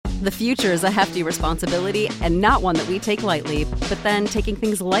The future is a hefty responsibility and not one that we take lightly, but then taking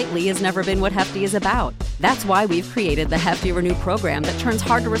things lightly has never been what Hefty is about. That's why we've created the Hefty Renew program that turns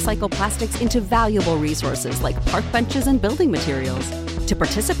hard-to-recycle plastics into valuable resources like park benches and building materials. To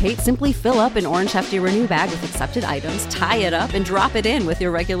participate, simply fill up an orange Hefty Renew bag with accepted items, tie it up, and drop it in with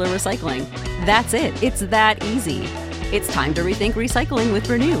your regular recycling. That's it. It's that easy. It's time to rethink recycling with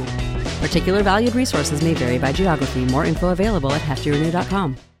Renew. Particular valued resources may vary by geography. More info available at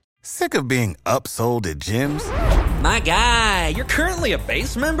heftyrenew.com. Sick of being upsold at gyms? My guy, you're currently a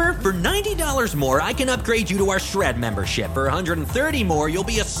base member? For $90 more, I can upgrade you to our Shred membership. For $130 more, you'll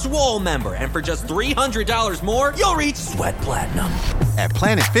be a Swole member. And for just $300 more, you'll reach Sweat Platinum. At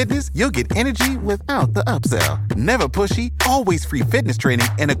Planet Fitness, you'll get energy without the upsell. Never pushy, always free fitness training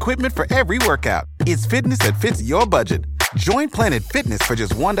and equipment for every workout. It's fitness that fits your budget. Join Planet Fitness for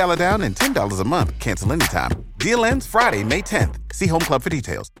just $1 down and $10 a month. Cancel anytime. Deal ends Friday, May 10th. See Home Club for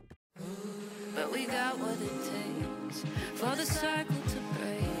details. But we got what it takes for the cycle to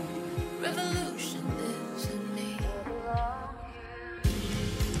break. Revolution lives in me.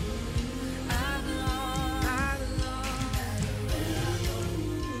 I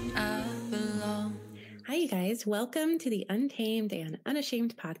belong. Hi, you guys. Welcome to the Untamed and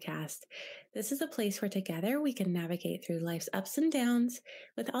Unashamed podcast. This is a place where together we can navigate through life's ups and downs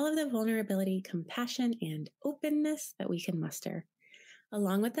with all of the vulnerability, compassion, and openness that we can muster.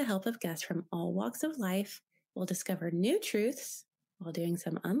 Along with the help of guests from all walks of life, we'll discover new truths while doing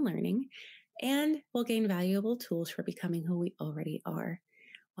some unlearning, and we'll gain valuable tools for becoming who we already are,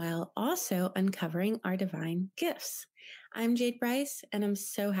 while also uncovering our divine gifts. I'm Jade Bryce, and I'm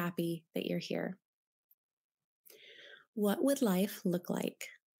so happy that you're here. What would life look like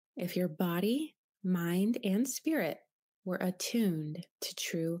if your body, mind, and spirit were attuned to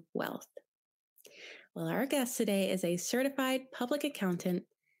true wealth? Well, our guest today is a certified public accountant,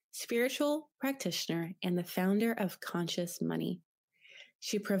 spiritual practitioner, and the founder of Conscious Money.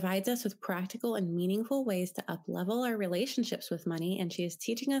 She provides us with practical and meaningful ways to up-level our relationships with money, and she is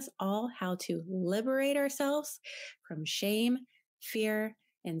teaching us all how to liberate ourselves from shame, fear,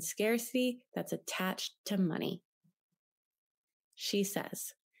 and scarcity that's attached to money. She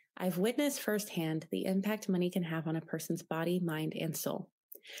says, I've witnessed firsthand the impact money can have on a person's body, mind, and soul.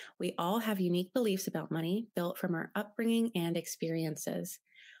 We all have unique beliefs about money built from our upbringing and experiences.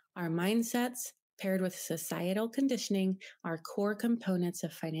 Our mindsets, paired with societal conditioning, are core components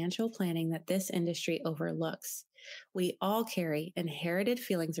of financial planning that this industry overlooks. We all carry inherited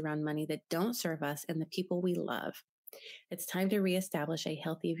feelings around money that don't serve us and the people we love. It's time to reestablish a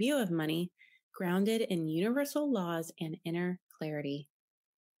healthy view of money, grounded in universal laws and inner clarity.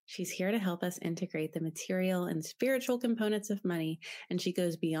 She's here to help us integrate the material and spiritual components of money, and she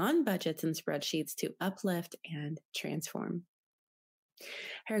goes beyond budgets and spreadsheets to uplift and transform.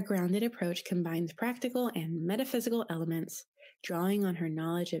 Her grounded approach combines practical and metaphysical elements, drawing on her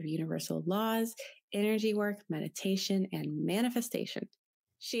knowledge of universal laws, energy work, meditation, and manifestation.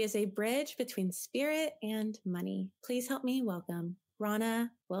 She is a bridge between spirit and money. Please help me welcome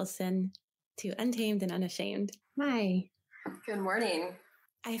Rana Wilson to Untamed and Unashamed. Hi. Good morning.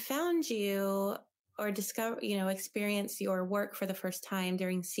 I found you experienced your work for the first time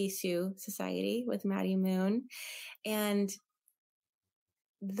during Sisu Society with Maddie Moon. And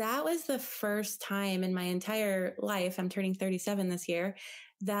that was the first time in my entire life, I'm turning 37 this year,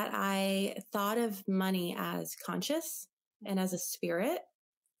 that I thought of money as conscious and as a spirit.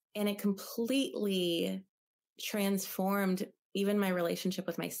 And it completely transformed even my relationship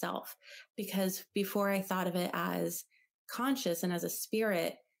with myself, because before I thought of it as conscious and as a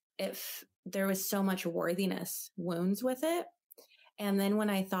spirit, there was so much worthiness wounds with it. And then when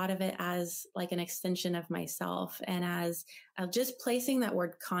I thought of it as like an extension of myself and as just placing that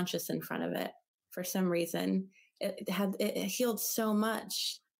word conscious in front of it, for some reason, it healed so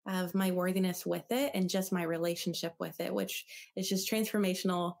much of my worthiness with it and just my relationship with it, which is just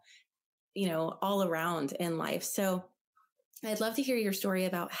transformational, all around in life. So I'd love to hear your story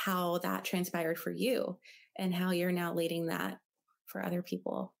about how that transpired for you and how you're now leading that for other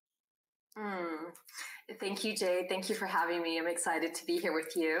people. Thank you, Jade. Thank you for having me. I'm excited to be here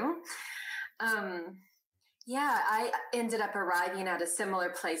with you. I ended up arriving at a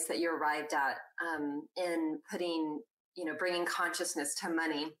similar place that you arrived at in bringing consciousness to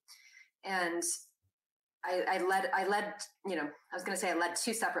money. And I led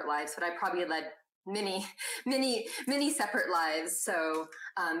two separate lives, but I probably led many, many, many separate lives. So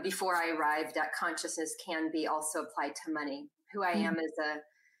before I arrived at consciousness can be also applied to money. Who I am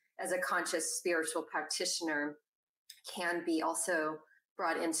as a conscious spiritual practitioner can be also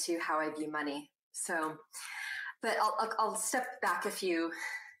brought into how I view money. So, but I'll step back a few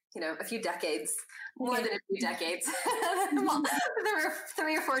a few decades, more than a few decades. Well, there were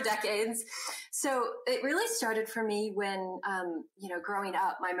 3 or 4 decades. So it really started for me when, growing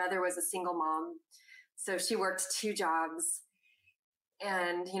up, my mother was a single mom. So she worked 2 jobs.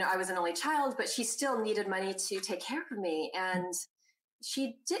 And, I was an only child, but she still needed money to take care of me. And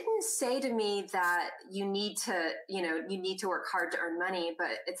she didn't say to me that you need to work hard to earn money, but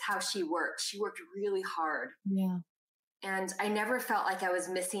it's how she worked. She worked really hard. Yeah. And I never felt like I was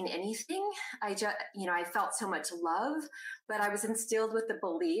missing anything. I just, I felt so much love, but I was instilled with the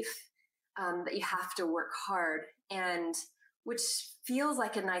belief that you have to work hard, and which feels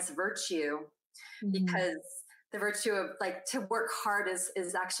like a nice virtue, because the virtue of to work hard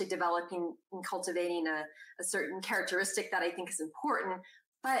is actually developing and cultivating a certain characteristic that I think is important.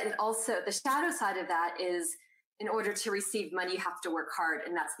 But it also, the shadow side of that is, in order to receive money, you have to work hard,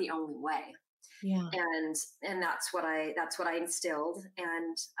 and that's the only way. Yeah. And that's what I instilled.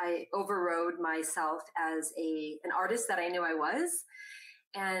 And I overrode myself as an artist that I knew I was.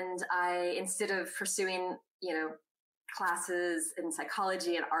 And instead of pursuing, classes in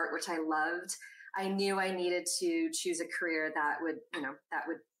psychology and art, which I loved, I knew I needed to choose a career that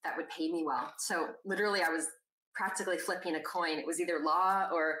would pay me well. So literally I was practically flipping a coin. It was either law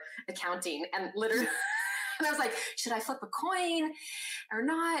or accounting, and literally, and I was like, should I flip a coin or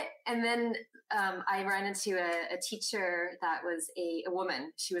not? And then I ran into a teacher that was a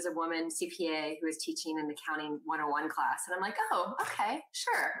woman. She was a woman CPA who was teaching an accounting 101 class. And I'm like, oh, okay,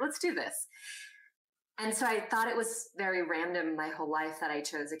 sure, let's do this. And so I thought it was very random my whole life that I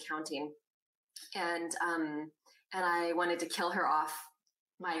chose accounting. And I wanted to kill her off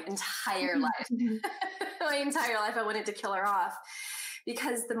my entire life. My entire life, I wanted to kill her off.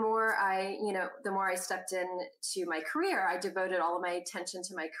 Because the more I stepped into my career, I devoted all of my attention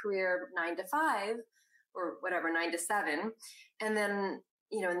to my career 9 to 5 or whatever, 9 to 7. And then,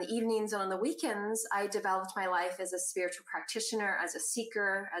 in the evenings and on the weekends, I developed my life as a spiritual practitioner, as a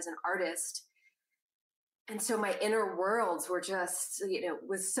seeker, as an artist. And so my inner worlds were just,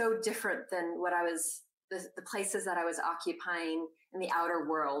 was so different than what I was, the places that I was occupying in the outer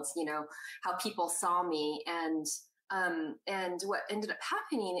worlds, how people saw me. And what ended up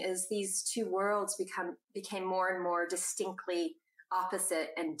happening is these 2 worlds became more and more distinctly opposite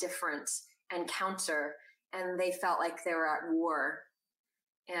and different and counter, and they felt like they were at war.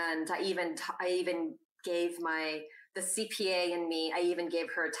 And I even gave the CPA in me, I even gave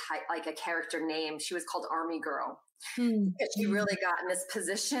her a character name. She was called Army Girl. Because she really got in this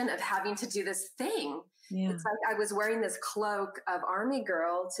position of having to do this thing. Yeah. It's like I was wearing this cloak of Army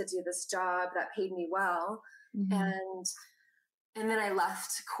Girl to do this job that paid me well. And then I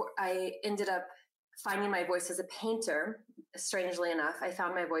left. I ended up finding my voice as a painter. Strangely enough, I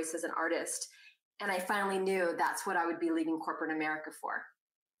found my voice as an artist, and I finally knew that's what I would be leaving corporate America for.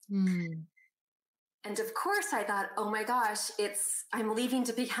 And of course I thought, oh my gosh, I'm leaving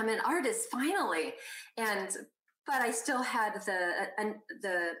to become an artist finally. But I still had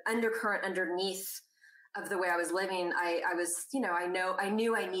the undercurrent underneath of the way I was living. I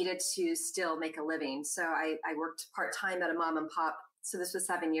knew I needed to still make a living. So I worked part-time at a mom and pop. So this was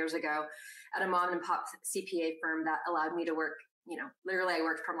 7 years ago, at a mom and pop CPA firm that allowed me to work, literally I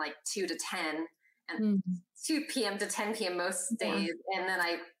worked from 2 to 10 and 2 p.m. to 10 p.m. most days. And then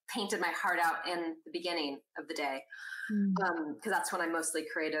I painted my heart out in the beginning of the day. Cause that's when I'm mostly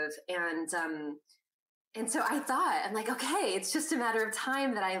creative. And so I thought, I'm like, okay, it's just a matter of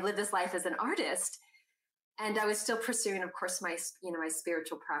time that I live this life as an artist. And I was still pursuing, of course, my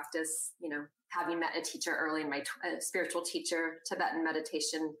spiritual practice, having met a teacher early in my spiritual teacher, Tibetan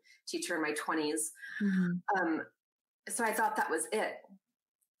meditation teacher in my 20s. So I thought that was it,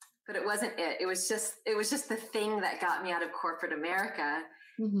 but it wasn't it. It was just the thing that got me out of corporate America.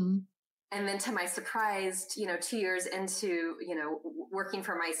 And then to my surprise, 2 years into, working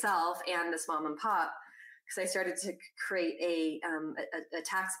for myself and this mom and pop, because I started to create a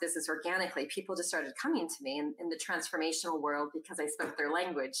tax business organically. People just started coming to me in the transformational world because I spoke their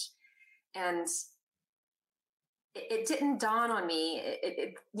language. And it didn't dawn on me.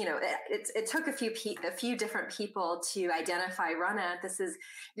 It took a few different people to identify, Rana,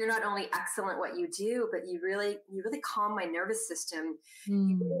 you're not only excellent what you do, but you really calm my nervous system.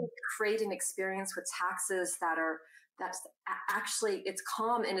 You really create an experience with taxes that's actually, it's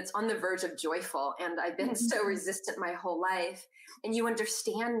calm and it's on the verge of joyful. And I've been so resistant my whole life. And you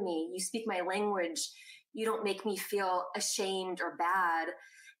understand me, you speak my language, you don't make me feel ashamed or bad.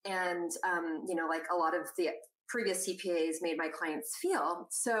 And, like a lot of the previous CPAs made my clients feel.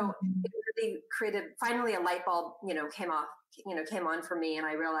 So it really created, finally a light bulb, came on for me. And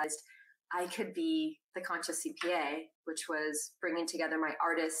I realized I could be the conscious CPA, which was bringing together my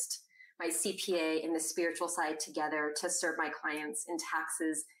artist, my CPA, and the spiritual side together to serve my clients in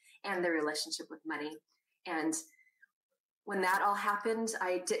taxes and their relationship with money. And when that all happened,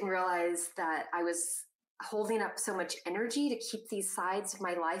 I didn't realize that I was holding up so much energy to keep these sides of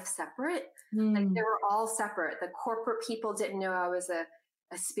my life separate. Like they were all separate. The corporate people didn't know I was a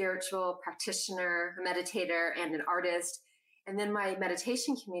spiritual practitioner, a meditator, and an artist. And then my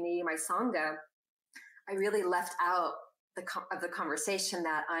meditation community, my Sangha, I really left out of the conversation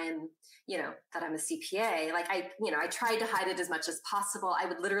that I'm a CPA. Like I tried to hide it as much as possible. I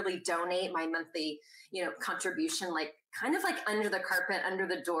would literally donate my monthly, contribution, like kind of like under the carpet, under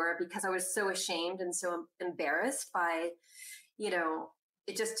the door, because I was so ashamed and so embarrassed by,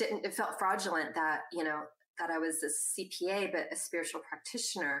 it felt fraudulent that, that I was a CPA, but a spiritual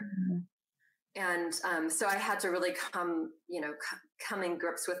practitioner. And so I had to really come in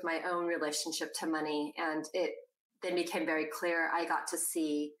grips with my own relationship to money. And it then became very clear. I got to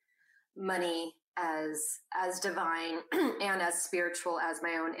see money as divine and as spiritual as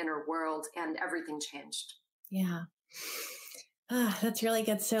my own inner world, and everything changed. Yeah. That's really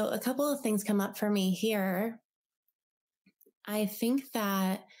good. So a couple of things come up for me here. I think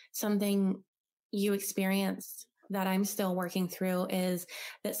that something you experienced that I'm still working through is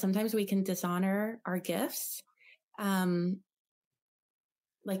that sometimes we can dishonor our gifts. Like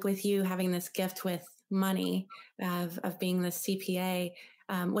with you having this gift with money of being the CPA,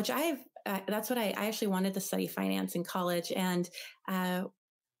 which that's what I actually wanted to study finance in college. And,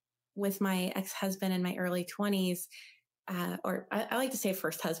 with my ex-husband in my early 20s, or I like to say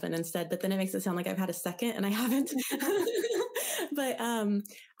first husband instead, but then it makes it sound like I've had a second and I haven't. But,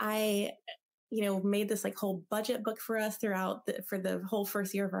 I made this like whole budget book for us for the whole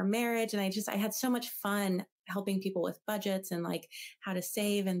first year of our marriage. And I had so much fun helping people with budgets and like how to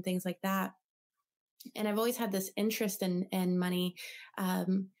save and things like that. And I've always had this interest in money.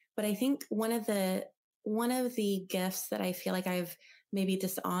 But I think one of the gifts that I feel like I've maybe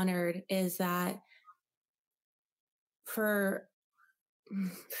dishonored is that for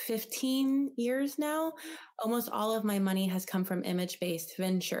 15 years now, almost all of my money has come from image-based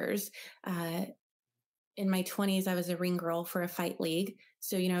ventures. In my 20s, I was a ring girl for a fight league.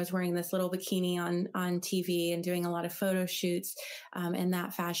 So, I was wearing this little bikini on TV and doing a lot of photo shoots in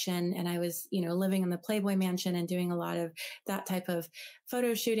that fashion. And I was, living in the Playboy Mansion and doing a lot of that type of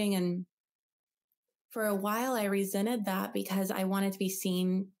photo shooting. And for a while, I resented that because I wanted to be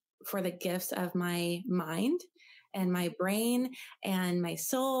seen for the gifts of my mind and my brain and my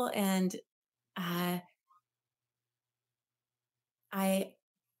soul. And I'm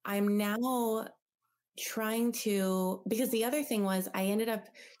now trying to, because the other thing was I ended up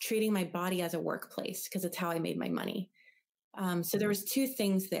treating my body as a workplace because it's how I made my money. So there was two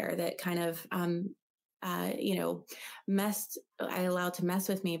things there that kind of, I allowed to mess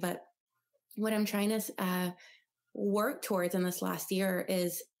with me. But what I'm trying to work towards in this last year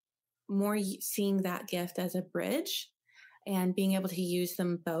is more seeing that gift as a bridge and being able to use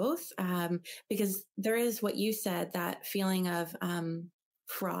them both. Because there is what you said, that feeling of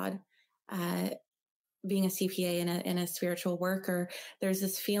fraud, being a CPA and a spiritual worker, there's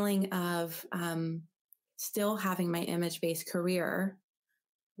this feeling of still having my image-based career,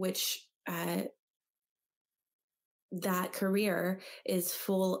 which that career is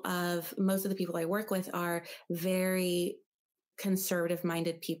full of, most of the people I work with are very conservative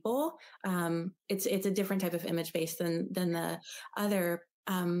minded people. It's a different type of image based than the other,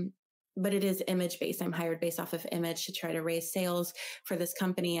 but it is image based. I'm hired based off of image to try to raise sales for this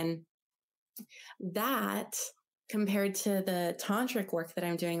company. And that, compared to the tantric work that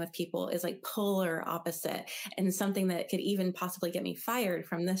I'm doing with people, is like polar opposite, and something that could even possibly get me fired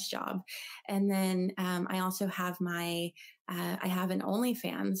from this job. And then I also have I have an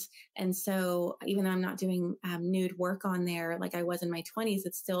OnlyFans. And so even though I'm not doing nude work on there like I was in my 20s,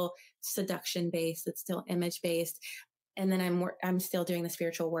 it's still seduction based. It's still image based. And then I'm still doing the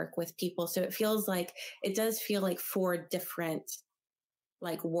spiritual work with people. So it does feel like four different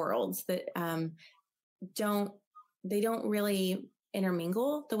like worlds that don't really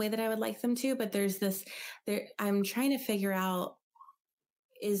intermingle the way that I would like them to. But I'm trying to figure out,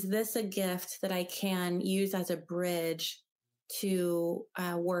 is this a gift that I can use as a bridge to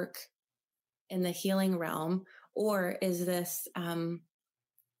work in the healing realm? Or is this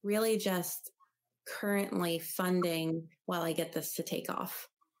really just currently funding while I get this to take off?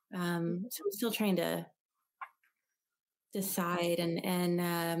 So I'm still trying to decide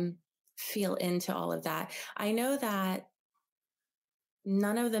and feel into all of that. I know that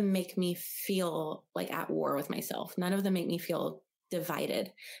none of them make me feel like at war with myself. None of them make me feel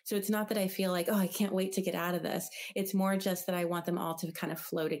divided. So it's not that I feel like, oh, I can't wait to get out of this. It's more just that I want them all to kind of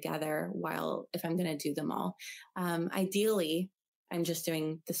flow together if I'm going to do them all. Ideally, I'm just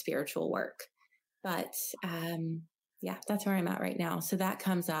doing the spiritual work. But yeah, that's where I'm at right now. So that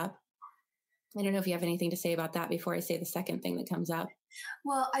comes up. I don't know if you have anything to say about that before I say the second thing that comes up.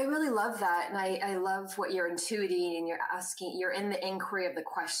 Well, I really love that. And I love what you're intuiting and you're asking, you're in the inquiry of the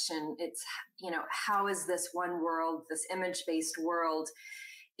question. It's, how is this one world, this image-based world,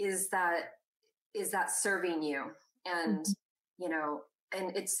 is that serving you? And,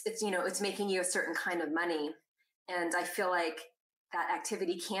 and it's making you a certain kind of money. And I feel like that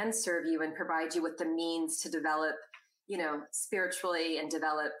activity can serve you and provide you with the means to develop, spiritually, and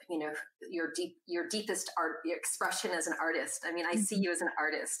develop, your deepest art, your expression as an artist. I mean, I see you as an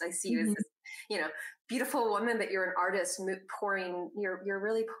artist. I see you as this, beautiful woman, but you're an artist you're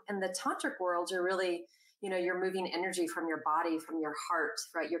really in the tantric world. You're really, you're moving energy from your body, from your heart,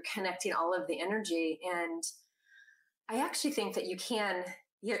 right? You're connecting all of the energy. And I actually think that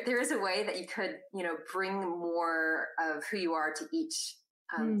there is a way that you could, bring more of who you are to each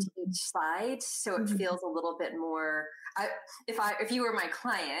side. So it feels a little bit more, if you were my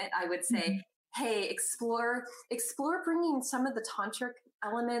client, I would say, hey, explore bringing some of the tantric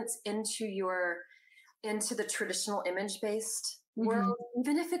elements into the traditional image-based world,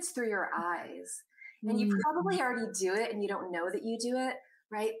 even if it's through your eyes. And you probably already do it and you don't know that you do it,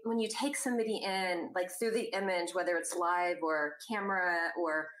 right? When you take somebody in, like through the image, whether it's live or camera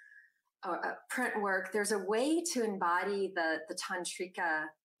or print work, there's a way to embody the tantrika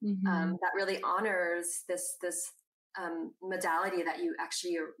that really honors this modality that you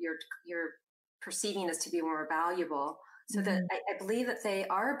actually you're perceiving as to be more valuable. So that I believe that they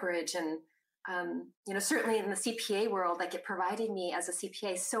are a bridge. And certainly in the CPA world, like it provided me as a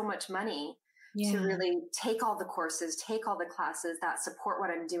CPA so much money to really take all the courses, take all the classes that support what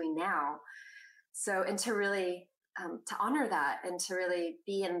I'm doing now. So, and to really to honor that and to really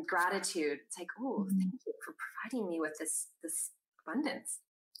be in gratitude. It's like, oh, thank you for providing me with this abundance.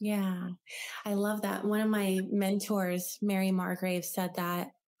 Yeah, I love that. One of my mentors, Mary Margrave, said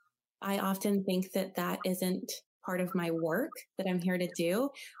that I often think that isn't part of my work that I'm here to do,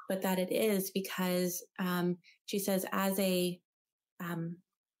 but that it is because she says as a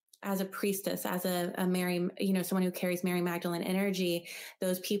priestess, as a Mary, someone who carries Mary Magdalene energy,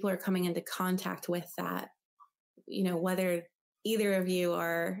 those people are coming into contact with that, whether either of you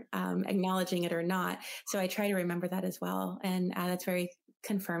are acknowledging it or not. So I try to remember that as well. And that's very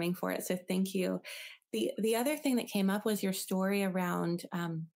confirming for it. So thank you. The other thing that came up was your story around,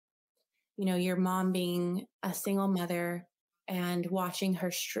 your mom being a single mother and watching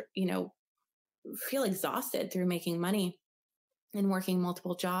her, feel exhausted through making money and working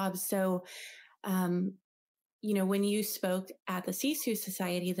multiple jobs. So, when you spoke at the Sisu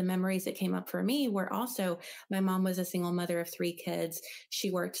Society, the memories that came up for me were also, my mom was a single mother of 3 kids. She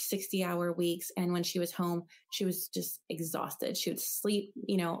worked 60-hour weeks. And when she was home, she was just exhausted. She would sleep,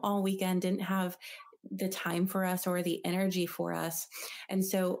 all weekend, didn't have the time for us or the energy for us. And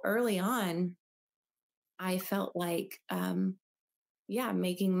so early on, I felt like,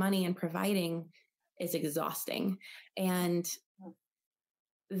 making money and providing is exhausting. And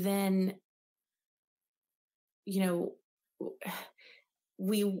then,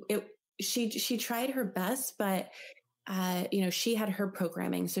 she tried her best, but, she had her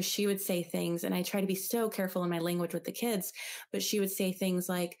programming. So she would say things, and I try to be so careful in my language with the kids, but she would say things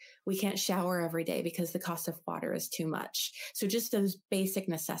like, we can't shower every day because the cost of water is too much. So just those basic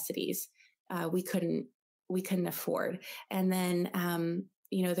necessities, we couldn't afford. And then,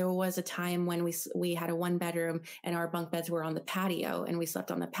 there was a time when we had a 1-bedroom and our bunk beds were on the patio, and we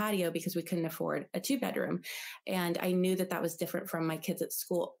slept on the patio because we couldn't afford a 2-bedroom. And I knew that was different from my kids at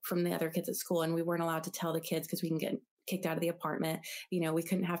school, from the other kids at school. And we weren't allowed to tell the kids because we can get kicked out of the apartment. We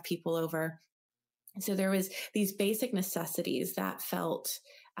couldn't have people over. So there was these basic necessities that felt,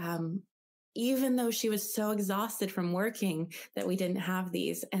 even though she was so exhausted from working, that we didn't have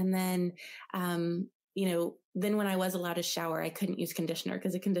these. And then, then when I was allowed to shower, I couldn't use conditioner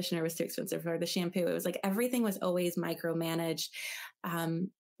because the conditioner was too expensive, or the shampoo. It was like everything was always micromanaged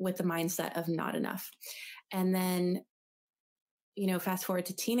with the mindset of not enough. And then, fast forward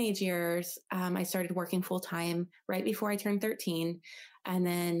to teenage years, I started working full time right before I turned 13, and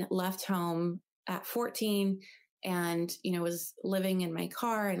then left home at 14 and, was living in my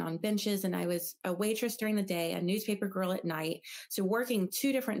car and on benches. And I was a waitress during the day, a newspaper girl at night. So working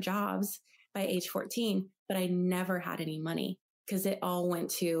 2 different jobs by age 14, but I never had any money because it all went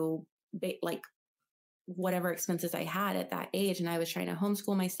to like whatever expenses I had at that age. And I was trying to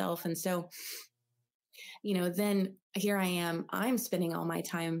homeschool myself. And so then here I am, I'm spending all my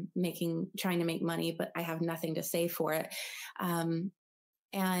time trying to make money, but I have nothing to save for it. And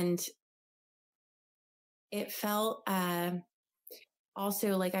it felt,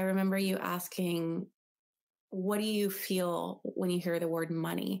 also like, I remember you asking, what do you feel when you hear the word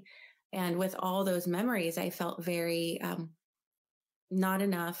money? And with all those memories, I felt very, not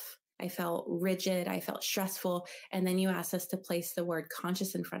enough. I felt rigid. I felt stressful. And then you asked us to place the word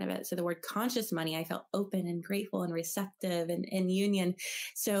conscious in front of it. So the word conscious money, I felt open and grateful and receptive and in union.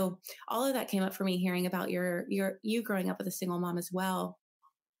 So all of that came up for me hearing about you growing up with a single mom as well.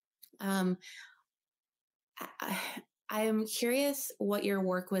 I am curious what your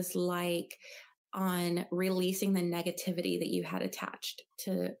work was like on releasing the negativity that you had attached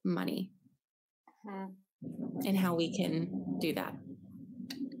to money, and how we can do that.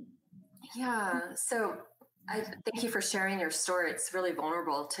 Yeah. So I thank you for sharing your story. It's really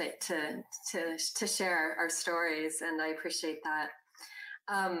vulnerable to share our stories, and I appreciate that.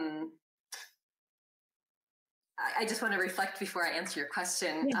 I just want to reflect before I answer your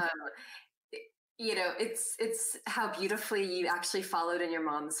question. Yeah. It's how beautifully you actually followed in your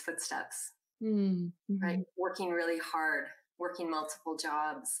mom's footsteps, Mm-hmm. right? Working really hard, working multiple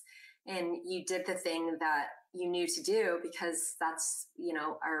jobs. And you did the thing that you knew to do, because that's,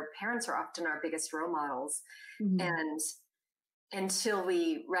 our parents are often our biggest role models. Mm-hmm. And until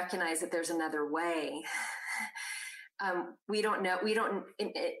we recognize that there's another way, we don't know.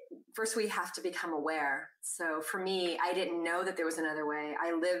 First, we have to become aware. So for me, I didn't know that there was another way.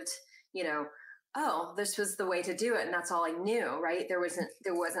 I lived, this was the way to do it. And that's all I knew, right? There wasn't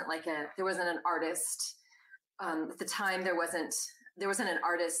an artist. At the time, there wasn't an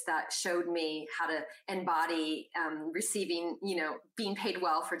artist that showed me how to embody receiving, being paid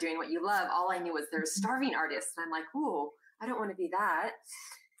well for doing what you love. All I knew was there's starving artists. And I'm like, ooh, I don't want to be that.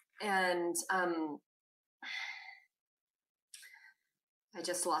 And I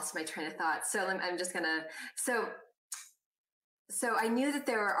just lost my train of thought. So I'm just going to, so I knew that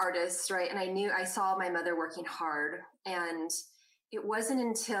there were artists, right? And I saw my mother working hard, and it wasn't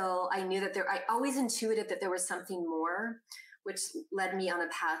until I knew that I always intuited that there was something more, which led me on a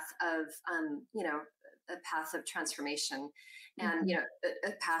path of, a path of transformation, and, a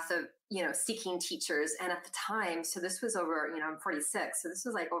path of, seeking teachers. And at the time, so this was over, I'm 46. So this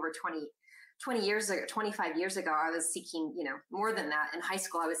was like over 20 years ago, 25 years ago, I was seeking, more than that. In high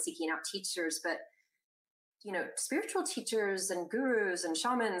school, I was seeking out teachers, but spiritual teachers and gurus and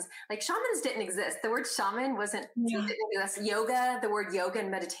shamans didn't exist. The word shaman didn't exist. Yoga, the word yoga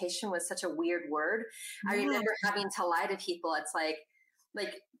and meditation was such a weird word. Yeah. I remember having to lie to people. It's like, I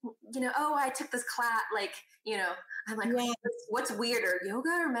took this class, I'm like, what's weirder, yoga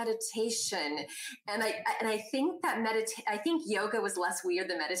or meditation? And I think that I think yoga was less weird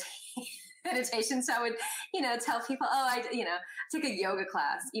than meditation. So I would, tell people, I took a yoga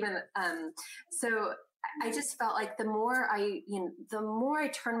class, even, so I just felt like the more I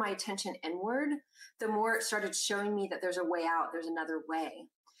turned my attention inward, the more it started showing me that there's a way out. There's another way.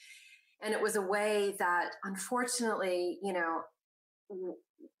 And it was a way that, unfortunately,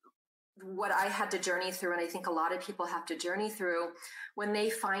 what I had to journey through, and I think a lot of people have to journey through, when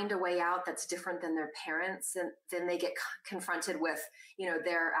they find a way out that's different than their parents, and then they get confronted with,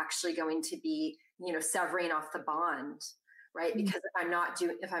 they're actually going to be, severing off the bond. Right. Because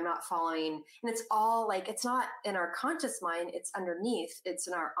if I'm not following, and it's all like, it's not in our conscious mind, it's underneath, it's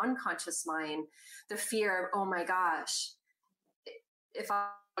in our unconscious mind, the fear of, oh my gosh, if I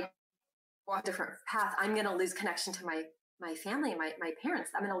walk a different path, I'm going to lose connection to my family, my parents.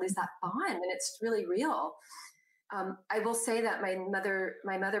 I'm going to lose that bond. And it's really real. I will say that my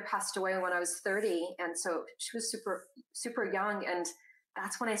mother passed away when I was 30. And so she was super, super young. And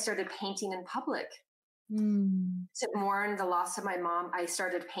that's when I started painting in public. To mourn the loss of my mom, I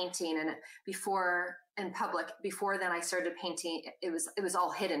started painting, and before then I started painting. It was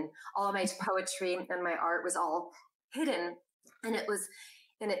all hidden. All of my poetry and my art was all hidden. And it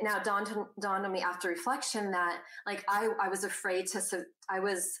now dawned on me after reflection that, like, I was afraid I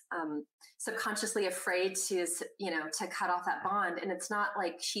was subconsciously afraid to cut off that bond. And it's not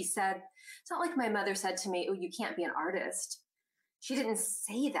like it's not like my mother said to me, oh, you can't be an artist. She didn't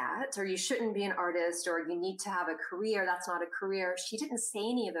say that, or you shouldn't be an artist, or you need to have a career. That's not a career. She didn't say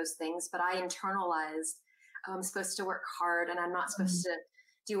any of those things, but I internalized, I'm supposed to work hard, and I'm not supposed to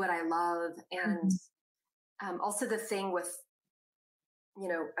do what I love. And also the thing with,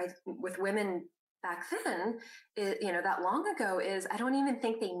 with women back then, that long ago, is I don't even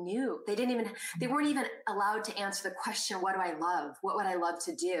think they knew. They weren't even allowed to answer the question, what do I love? What would I love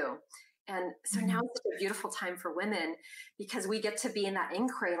to do? And so now it's such a beautiful time for women because we get to be in that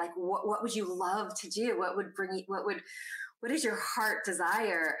inquiry. Like, what would you love to do? What would bring you, what is your heart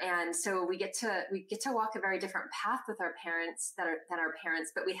desire? And so we get to walk a very different path with our parents than our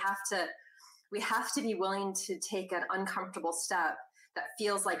parents, but we have to be willing to take an uncomfortable step that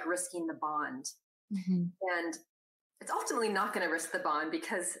feels like risking the bond. Mm-hmm. And it's ultimately not going to risk the bond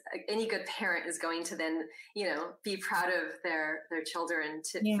because any good parent is going to then, be proud of their children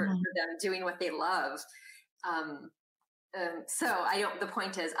for them doing what they love. So the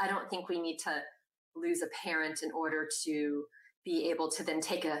point is, I don't think we need to lose a parent in order to be able to then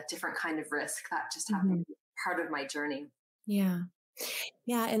take a different kind of risk. That just happened to be part of my journey. Yeah.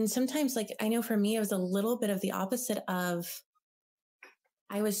 Yeah. And sometimes, like, I know for me, it was a little bit of the opposite of,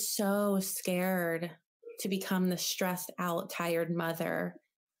 I was so scared to become the stressed out, tired mother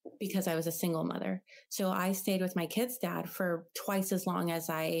because I was a single mother. So I stayed with my kid's dad for twice as long as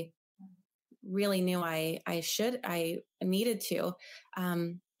I really knew I needed to,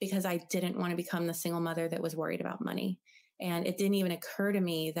 because I didn't want to become the single mother that was worried about money. And it didn't even occur to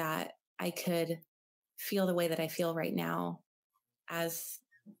me that I could feel the way that I feel right now as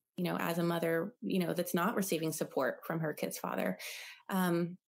a mother, that's not receiving support from her kid's father.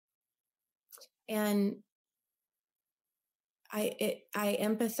 And I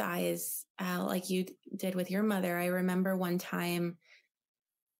empathize, like you did with your mother. I remember one time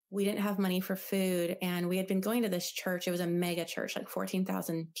we didn't have money for food and we had been going to this church. It was a mega church, like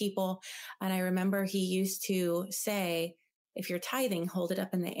 14,000 people. And I remember he used to say, if you're tithing, hold it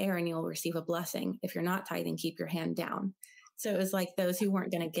up in the air and you'll receive a blessing. If you're not tithing, keep your hand down. So it was like those who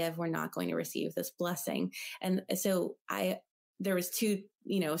weren't going to give were not going to receive this blessing. And so there was two,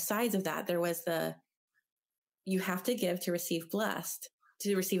 sides of that. There was you have to give to receive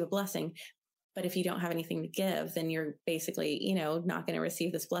a blessing. But if you don't have anything to give, then you're basically, not going to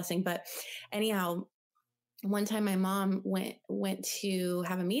receive this blessing. But anyhow, one time my mom went to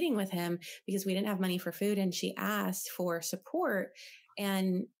have a meeting with him because we didn't have money for food. And she asked for support.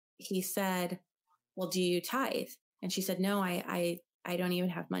 And he said, well, do you tithe? And she said, no, I don't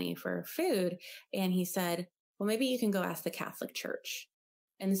even have money for food. And he said, well, maybe you can go ask the Catholic Church.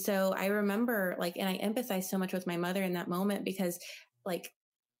 And so I remember and I empathize so much with my mother in that moment because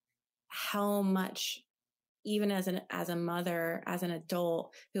how much, even as a mother, as an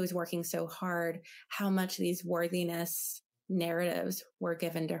adult who was working so hard, how much these worthiness narratives were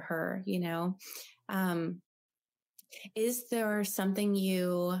given to her, is there something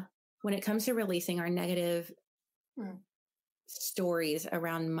when it comes to releasing our negative stories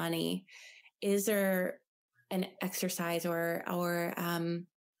around money, is there an exercise or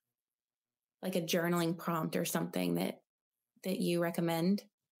like a journaling prompt or something that you recommend?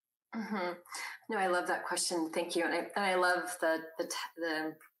 Mm-hmm. No, I love that question. Thank you. And I love the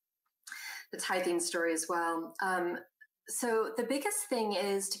tithing story as well. So the biggest thing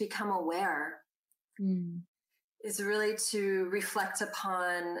is to become aware, is really to reflect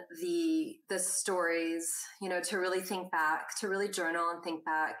upon the stories, to really think back, to really journal and think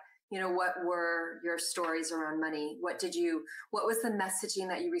back, what were your stories around money? What was the messaging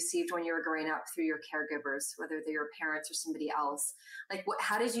that you received when you were growing up through your caregivers, whether they're your parents or somebody else?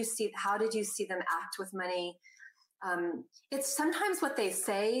 How did you see them act with money? It's sometimes what they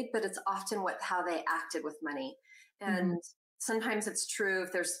say, but it's often how they acted with money. And sometimes it's true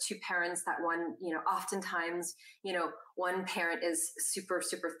if there's two parents that oftentimes, one parent is super,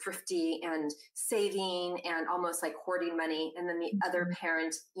 super thrifty and saving and almost like hoarding money. And then the other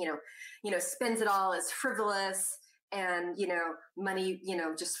parent, spends it all as frivolous and, money,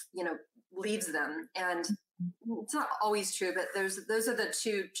 just, leaves them. And it's not always true, but those are the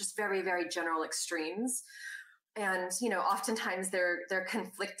two just very, very general extremes. And, oftentimes they're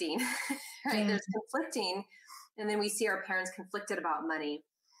conflicting, right? Yeah. There's conflicting. And then we see our parents conflicted about money.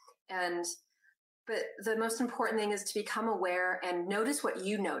 But the most important thing is to become aware and notice what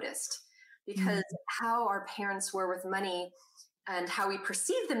you noticed, because how our parents were with money and how we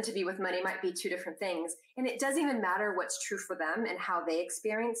perceive them to be with money might be two different things. And it doesn't even matter what's true for them and how they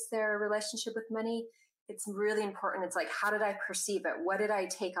experience their relationship with money. It's really important. It's like, how did I perceive it? What did I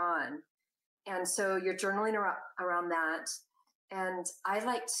take on? And so you're journaling around that. And I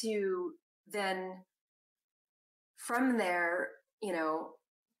like to then from there,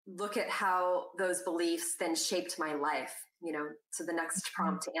 look at how those beliefs then shaped my life, so the next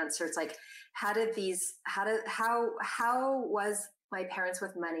prompt to answer, it's like, how was my parents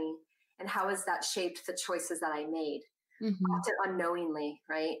with money and how has that shaped the choices that I made, often unknowingly,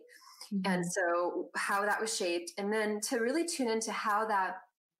 right? And so how that was shaped, and then to really tune into how that,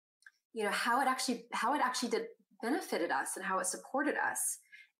 how it actually benefited us and how it supported us.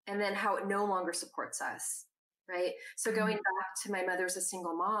 and then how it no longer supports us. Right. So going back to my mother's a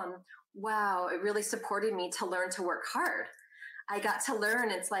single mom, wow, it really supported me to learn to work hard. I got to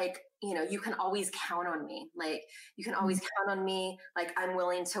learn. It's like, you can always count on me. Like, you can always count on me. Like, I'm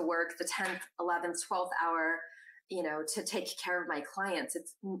willing to work the 10th, 11th, 12th hour, to take care of my clients.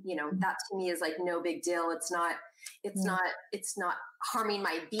 It's, that to me is like no big deal. It's not harming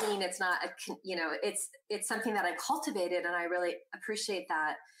my being. It's not, it's something that I've cultivated, and I really appreciate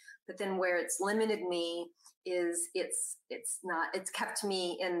that. But then where it's limited me is it's kept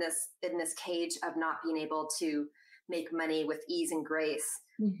me in this cage of not being able to make money with ease and grace,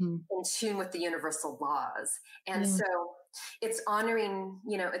 in tune with the universal laws. And so it's honoring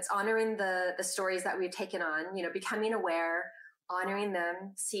the stories that we've taken on, becoming aware, honoring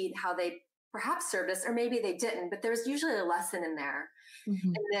them, see how they perhaps served us, or maybe they didn't, but there's usually a lesson in there.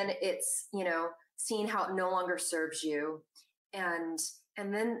 And then it's, seeing how it no longer serves you, and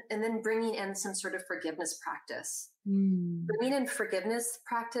then bringing in some sort of forgiveness practice. Bringing in forgiveness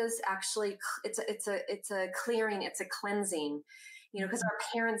practice, actually, it's a clearing, it's a cleansing, because our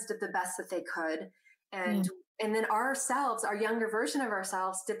parents did the best that they could. And then ourselves, our younger version of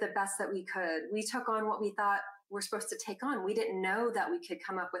ourselves, did the best that we could. We took on what we thought we're supposed to take on. We didn't know that we could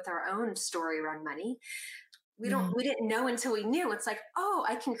come up with our own story around money. We didn't know until we knew. It's like, oh,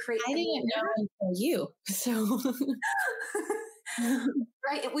 I can create. I didn't know until you. So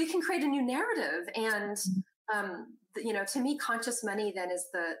right. We can create a new narrative. And, to me, conscious money then is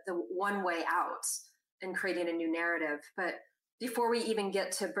the one way out in creating a new narrative. But before we even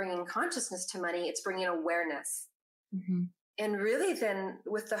get to bringing consciousness to money, it's bringing awareness. And really then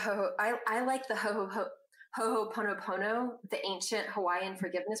with the I like the Ho'oponopono, the ancient Hawaiian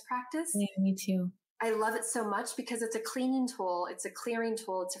forgiveness practice. Yeah, me too. I love it so much because it's a cleaning tool. It's a clearing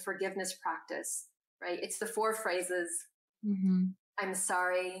tool. It's a forgiveness practice, right? It's the 4 phrases. I'm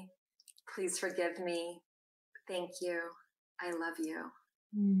sorry. Please forgive me. Thank you. I love you.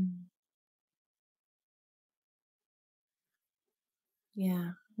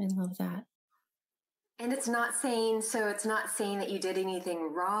 Yeah, I love that. And it's not saying that you did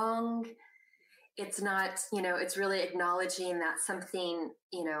anything wrong. It's not, it's really acknowledging that something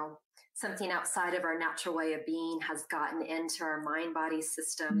outside of our natural way of being has gotten into our mind body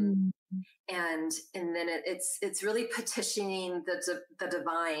system. And then it's really petitioning the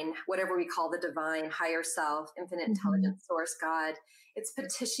divine, whatever we call the divine, higher self, infinite intelligence, source, God. It's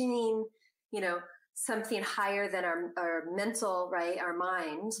petitioning, something higher than our mental, right? Our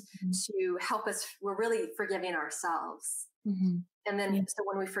mind, to help us. We're really forgiving ourselves. And then, so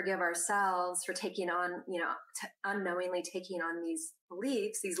when we forgive ourselves for taking on, unknowingly taking on these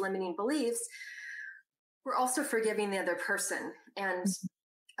beliefs, these limiting beliefs, we're also forgiving the other person. And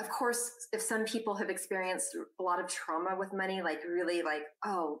of course, if some people have experienced a lot of trauma with money, like really like,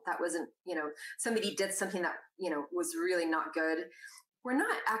 oh, that wasn't, somebody did something that, was really not good. We're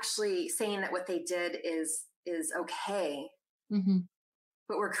not actually saying that what they did is okay,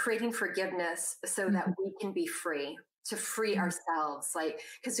 but we're creating forgiveness so that we can be free, to free ourselves. Like,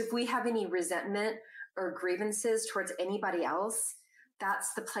 because if we have any resentment or grievances towards anybody else,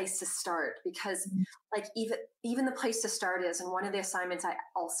 that's the place to start. Because like even the place to start is, and one of the assignments I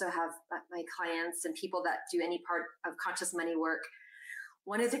also have my clients and people that do any part of conscious money work,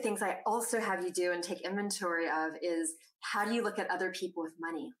 one of the things I also have you do and take inventory of is, how do you look at other people with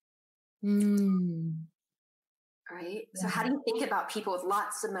money? Right? So how do you think about people with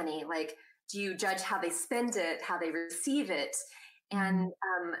lots of money? Like, do you judge how they spend it, how they receive it? And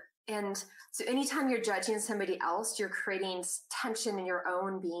so anytime you're judging somebody else, you're creating tension in your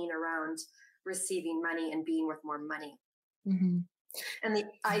own being around receiving money and being with more money. And the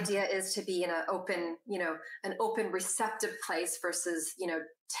idea is to be in an open, receptive place versus,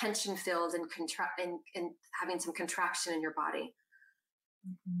 tension filled and having some contraction in your body.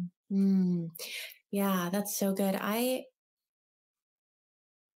 Yeah, that's so good.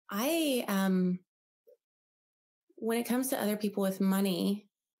 When it comes to other people with money,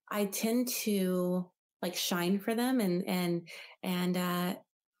 I tend to like shine for them and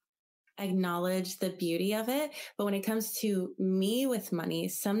acknowledge the beauty of it. But when it comes to me with money,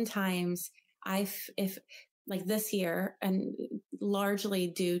 sometimes if like this year, and largely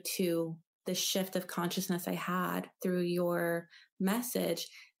due to the shift of consciousness I had through your message,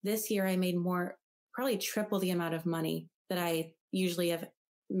 this year I made probably triple the amount of money that I usually have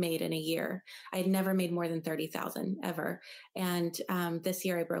made in a year. I had never made more than 30,000 ever. And this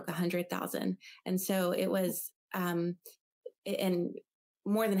year I broke 100,000. And so it was, and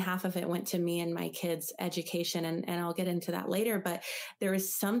more than half of it went to me and my kids' education. And I'll get into that later. But there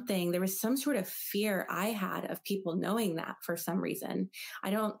was some sort of fear I had of people knowing that for some reason. I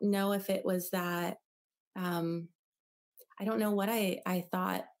don't know if it was that, I don't know what I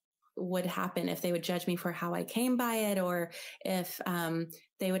thought would happen if they would judge me for how I came by it, or if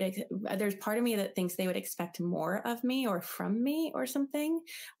they would, there's part of me that thinks they would expect more of me or from me or something,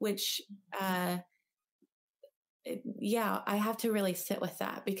 which, yeah, I have to really sit with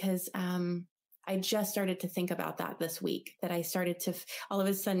that, because I just started to think about that this week, that I started to all of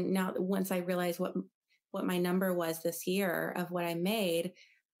a sudden, now once I realized what my number was this year of what I made,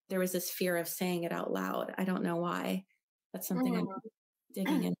 there was this fear of saying it out loud. I don't know why. That's something I'm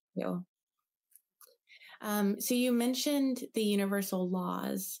digging into. So you mentioned the universal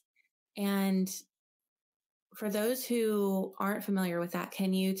laws, and for those who aren't familiar with that,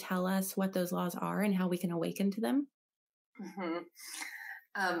 can you tell us what those laws are and how we can awaken to them?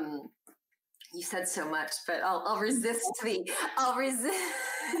 You said so much, but I'll resist I'll resist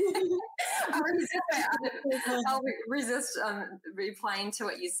replying to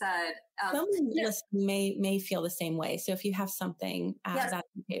what you said. Some listeners may feel the same way. So if you have something, yes. that's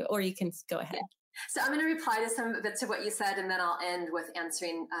okay, or you can go ahead. So I'm going to reply to some bits of what you said, and then I'll end with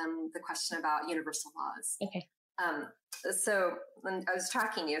answering the question about universal laws. Okay. So I was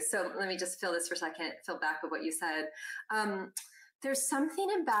tracking you. So let me just fill this for a second, fill back with what you said. There's something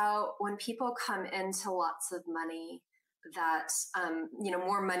about when people come into lots of money that,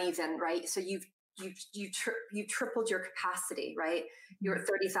 more money than, right? So you tripled your capacity, right? You're at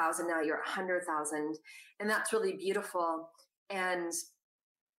 30,000 now, you're at 100,000. And that's really beautiful. And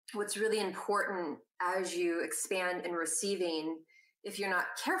what's really important as you expand in receiving, if you're not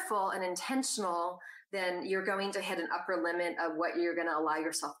careful and intentional, then you're going to hit an upper limit of what you're going to allow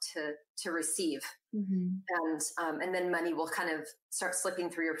yourself to receive. And then money will kind of start slipping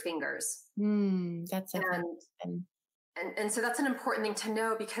through your fingers. That's and so that's an important thing to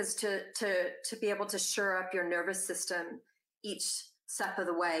know, because to be able to shore up your nervous system each step of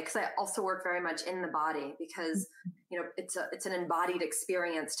the way, because I also work very much in the body, because it's an embodied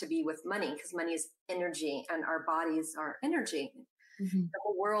experience to be with money, because money is energy and our bodies are energy. The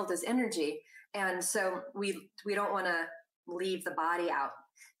whole world is energy. And so we don't want to leave the body out.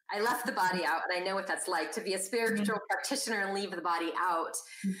 I left the body out, and I know what that's like to be a spiritual practitioner and leave the body out.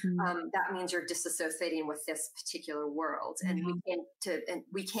 That means you're disassociating with this particular world. And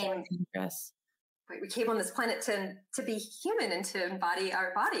we came on this planet to be human and to embody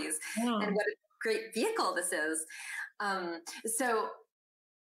our bodies. And what a great vehicle this is. I'll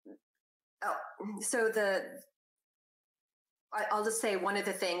just say one of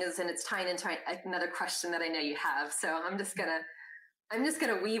the things, and it's tying into another question that I know you have. So I'm just gonna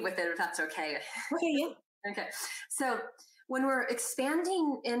weave with it, if that's okay. Okay. Yeah. Okay. So when we're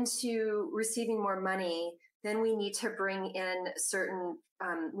expanding into receiving more money, then we need to bring in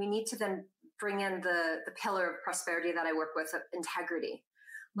we need to then bring in the pillar of prosperity that I work with, integrity.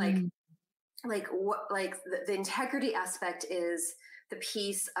 The integrity aspect is the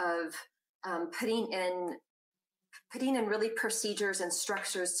piece of putting in really procedures and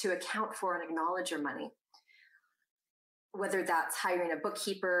structures to account for and acknowledge your money. Whether that's hiring a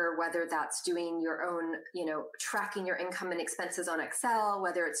bookkeeper, whether that's doing your own, tracking your income and expenses on Excel,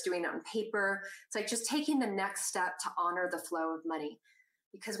 whether it's doing it on paper. It's like just taking the next step to honor the flow of money.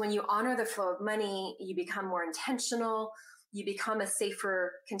 Because when you honor the flow of money, you become more intentional, you become a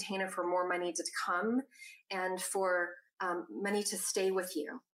safer container for more money to come, and for money to stay with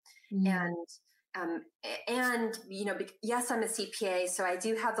you. Yes, I'm a CPA, so I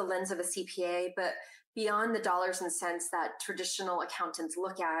do have the lens of a CPA, but beyond the dollars and cents that traditional accountants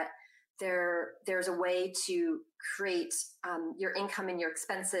look at, there's a way to create your income and your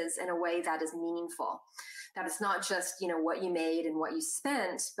expenses in a way that is meaningful. That it's not just, what you made and what you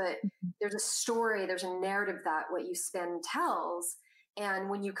spent, but there's a story, there's a narrative that what you spend tells. And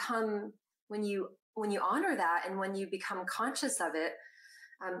when you honor that, and when you become conscious of it,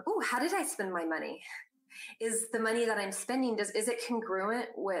 how did I spend my money? Is the money that I'm spending, is it congruent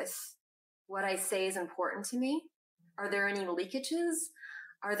with what I say is important to me? Are there any leakages?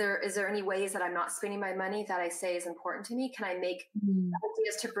 Is there any ways that I'm not spending my money that I say is important to me? Can I make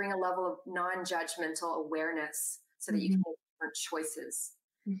ideas to bring a level of non-judgmental awareness so that you can make different choices?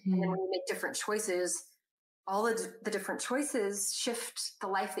 And then when you make different choices, all of the different choices shift the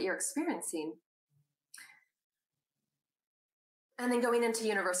life that you're experiencing. And then going into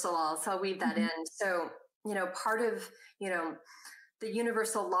universal laws, so I'll weave that in. So, part of, the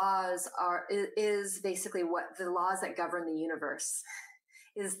universal laws is basically what the laws that govern the universe,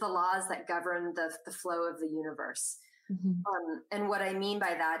 is the laws that govern the flow of the universe. And what I mean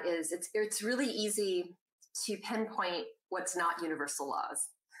by that is it's really easy to pinpoint what's not universal laws.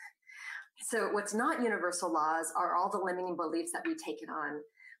 So what's not universal laws are all the limiting beliefs that we've taken on.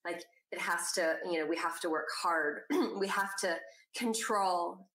 Like it has to, we have to work hard. We have to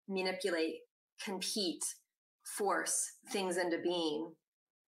control, manipulate, compete, force things into being.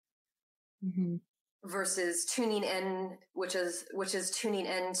 Versus tuning in, which is tuning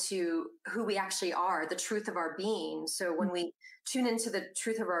into who we actually are, the truth of our being. So when we tune into the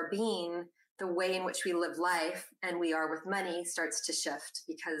truth of our being, the way in which we live life and we are with money starts to shift,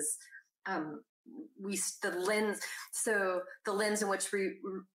 because the lens in which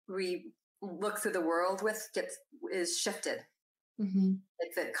we look through the world with is shifted.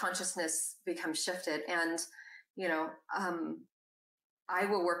 Like the consciousness becomes shifted. And I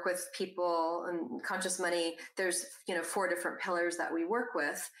will work with people in Conscious Money. There's, 4 different pillars that we work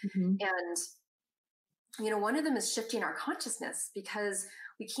with. And, one of them is shifting our consciousness, because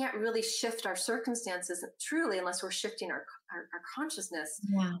we can't really shift our circumstances truly unless we're shifting our consciousness.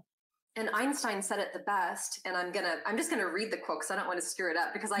 Yeah. And Einstein said it the best. And I'm just going to read the quote because I don't want to screw it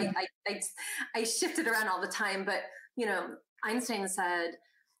up, because I shift it around all the time. But, Einstein said,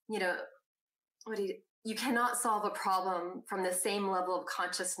 you cannot solve a problem from the same level of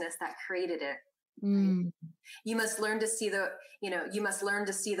consciousness that created it. You must learn to see the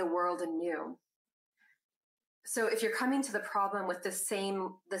world anew. So if you're coming to the problem with the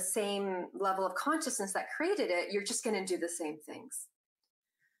same level of consciousness that created it, you're just going to do the same things.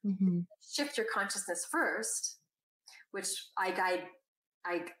 Shift your consciousness first, which I guide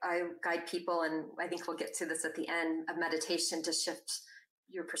people, and I think we'll get to this at the end of meditation, to shift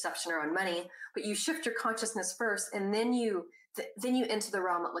your perception around money. But you shift your consciousness first, and then you enter the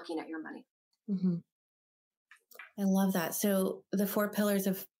realm of looking at your money. I love that. So the 4 pillars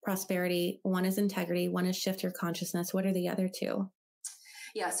of prosperity, one is integrity, one is shift your consciousness. What are the other 2?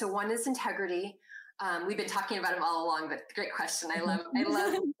 Yeah. So one is integrity. We've been talking about them all along, but great question. I love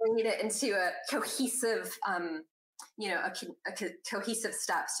bringing it into a cohesive, cohesive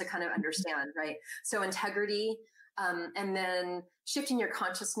steps to kind of understand, right? So integrity, and then shifting your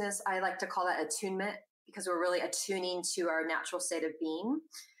consciousness. I like to call that attunement, because we're really attuning to our natural state of being.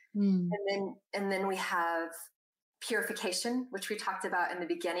 And then we have purification, which we talked about in the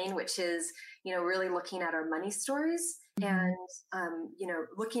beginning, which is, really looking at our money stories and,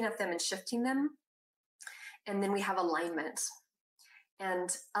 looking at them and shifting them. And then we have alignment. And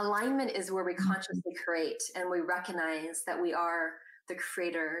alignment is where we consciously create, and we recognize that we are the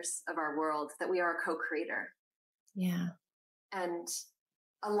creators of our world, that we are a co-creator. Yeah. And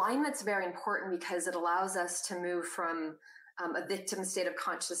alignment's very important because it allows us to move from a victim state of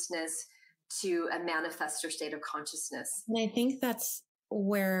consciousness to a manifestor state of consciousness. And I think that's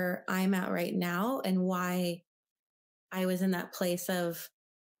where I'm at right now, and why I was in that place of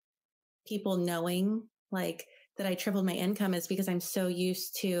people knowing like that I tripled my income, is because I'm so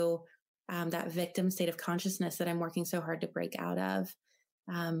used to that victim state of consciousness that I'm working so hard to break out of.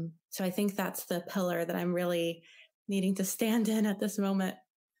 So I think that's the pillar that I'm really needing to stand in at this moment.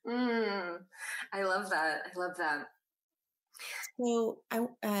 I love that. So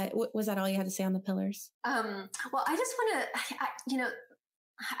was that all you had to say on the pillars? Well, I just want to,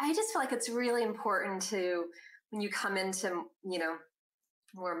 I just feel like it's really important to, when you come into,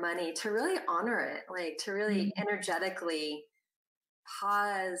 more money, to really honor it, like to really energetically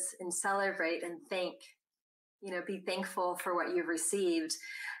pause and celebrate and thank, be thankful for what you've received.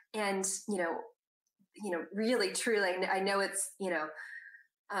 And, really truly, I know it's,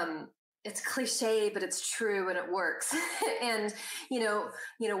 it's cliche, but it's true and it works. And,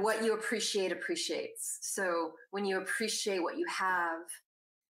 what you appreciate appreciates. So when you appreciate what you have,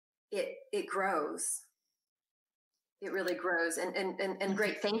 it grows. It really grows, and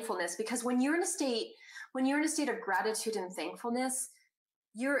great thankfulness, because when you're in a state of gratitude and thankfulness,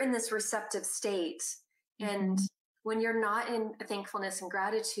 you're in this receptive state. And when you're not in thankfulness and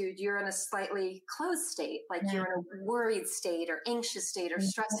gratitude, you're in a slightly closed state, like you're in a worried state or anxious state or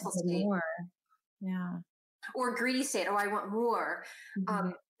stressful state. Or greedy state. Oh, I want more.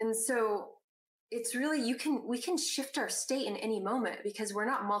 And so it's really, we can shift our state in any moment, because we're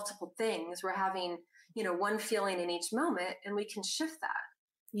not multiple things. We're having, one feeling in each moment, and we can shift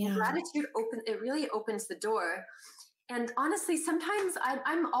that. Gratitude it really opens the door. And honestly, sometimes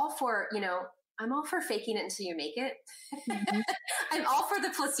I'm all for, I'm all for faking it until you make it. I'm all for the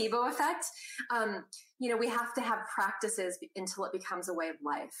placebo effect. We have to have practices until it becomes a way of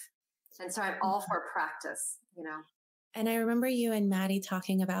life. And so I'm all for practice, And I remember you and Maddie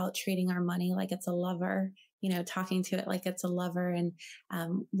talking about treating our money like it's a lover, talking to it like it's a lover. And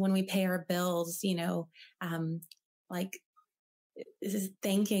when we pay our bills, like is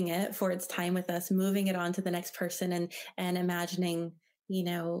thanking it for its time with us, moving it on to the next person, and imagining,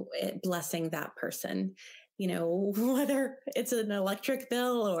 it blessing that person, whether it's an electric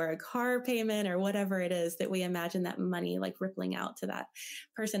bill or a car payment or whatever it is, that we imagine that money like rippling out to that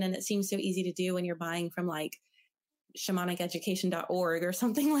person. And it seems so easy to do when you're buying from like shamaniceducation.org or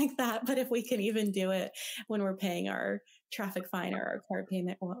something like that. But if we can even do it when we're paying our traffic fine or our car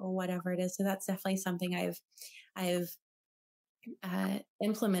payment or whatever it is. So that's definitely something I've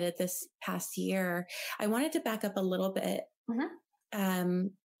implemented this past year. I wanted to back up a little bit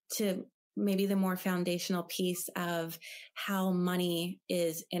to maybe the more foundational piece of how money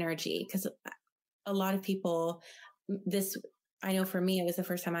is energy. Because a lot of people, I know for me, it was the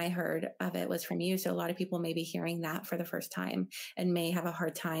first time I heard of it was from you. So a lot of people may be hearing that for the first time and may have a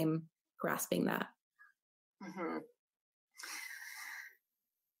hard time grasping that. Mm-hmm.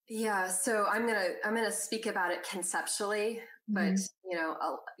 Yeah. So I'm going to speak about it conceptually, but,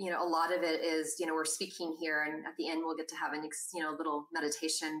 a lot of it is, we're speaking here, and at the end we'll get to have a little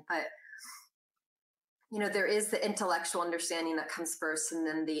meditation, but there is the intellectual understanding that comes first, and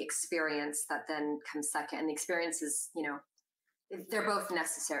then the experience that then comes second. And the experience is, they're both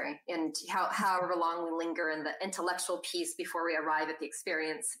necessary. And however long we linger in the intellectual piece before we arrive at the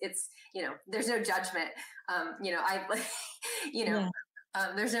experience, it's, there's no judgment.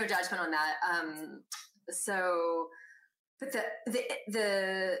 There's no judgment on that. But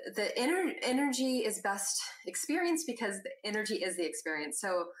the energy is best experienced because the energy is the experience.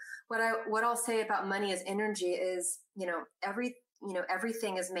 So what I'll say about money as energy is,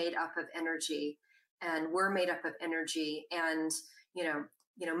 everything is made up of energy, and we're made up of energy. And,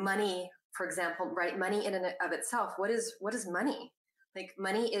 money, for example, right? Money in and of itself, what is money? Like,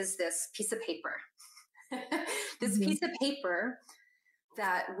 money is this piece of paper, this piece of paper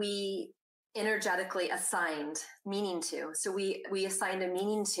that we energetically assigned meaning to. So we assigned a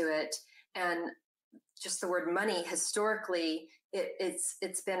meaning to it, and just the word money, historically,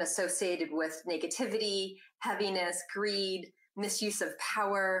 it's been associated with negativity, heaviness, greed, misuse of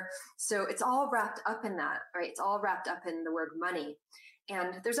power. So it's all wrapped up in that, right? It's all wrapped up in the word money.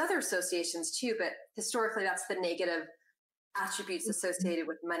 And there's other associations too, but historically that's the negative attributes associated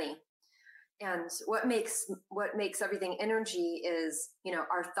with money. And what makes everything energy is,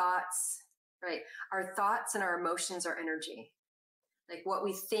 our thoughts, right? Our thoughts and our emotions are energy. Like what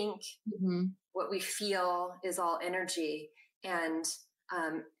we think, what we feel is all energy, and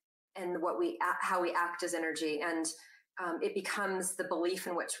how we act is energy. And it becomes the belief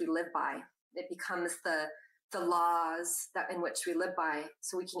in which we live by. It becomes the laws in which we live by.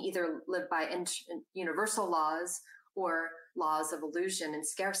 So we can either live by universal laws or laws of illusion and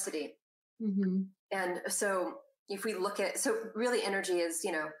scarcity. Mm-hmm. And so if we look at, so really energy is,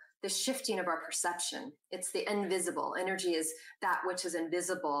 the shifting of our perception. It's the invisible. Energy is that which is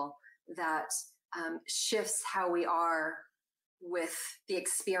invisible that shifts how we are with the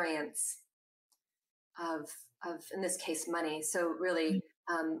experience of, in this case, money. So really,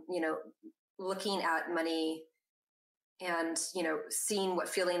 looking at money and, seeing what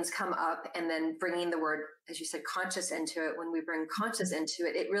feelings come up, and then bringing the word, as you said, conscious into it. When we bring conscious into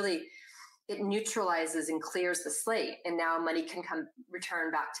it, it neutralizes and clears the slate. And now money can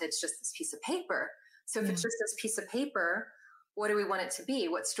return back to, it's just this piece of paper. So if it's just this piece of paper, what do we want it to be?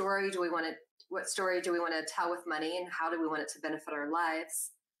 What story do we want to tell with money, and how do we want it to benefit our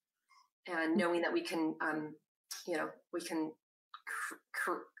lives? And knowing that we can,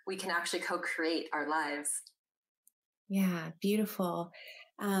 we can actually co-create our lives. Yeah. Beautiful.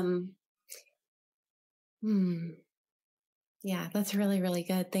 Yeah, that's really, really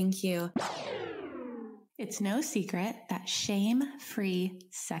good. Thank you. It's no secret that shame-free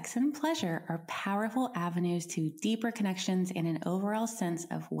sex and pleasure are powerful avenues to deeper connections and an overall sense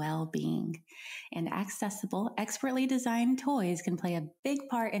of well-being. And accessible, expertly designed toys can play a big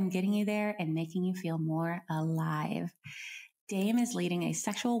part in getting you there and making you feel more alive. Dame is leading a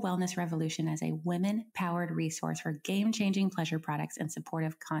sexual wellness revolution as a women-powered resource for game-changing pleasure products and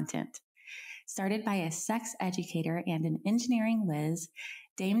supportive content. Started by a sex educator and an engineering whiz,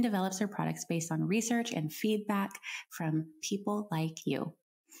 Dame develops her products based on research and feedback from people like you.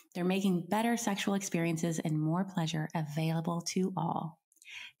 They're making better sexual experiences and more pleasure available to all.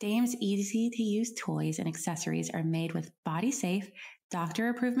 Dame's easy-to-use toys and accessories are made with body-safe,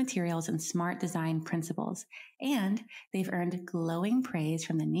 doctor-approved materials and smart design principles. And they've earned glowing praise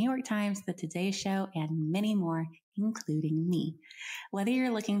from the New York Times, The Today Show, and many more, including me. Whether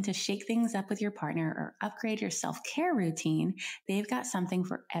you're looking to shake things up with your partner or upgrade your self-care routine, they've got something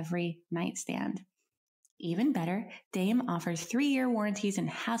for every nightstand. Even better, Dame offers 3-year warranties and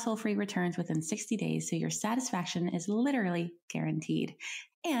hassle-free returns within 60 days, so your satisfaction is literally guaranteed.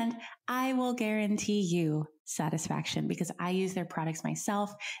 And I will guarantee you satisfaction because I use their products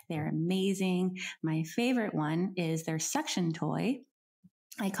myself. They're amazing. My favorite one is their suction toy.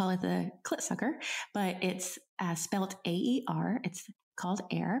 I call it the clit sucker, but it's spelled AER. It's called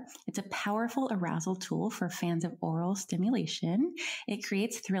Air. It's a powerful arousal tool for fans of oral stimulation. It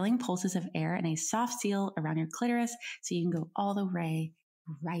creates thrilling pulses of air and a soft seal around your clitoris so you can go all the way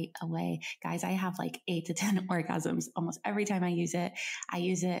right away. Guys, I have like 8 to 10 orgasms almost every time I use it. I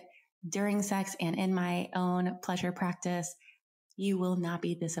use it during sex and in my own pleasure practice. You will not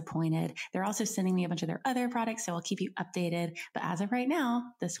be disappointed. They're also sending me a bunch of their other products, so I'll keep you updated. But as of right now,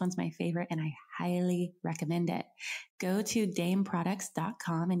 this one's my favorite and I highly recommend it. Go to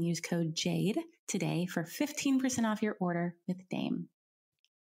dameproducts.com and use code JADE today for 15% off your order with Dame.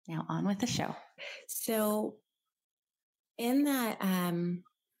 Now on with the show. So in that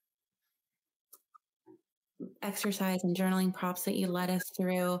exercise and journaling prompts that you led us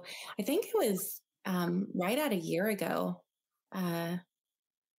through, I think it was right at a year ago,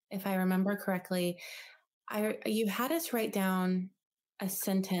 if I remember correctly, you had us write down a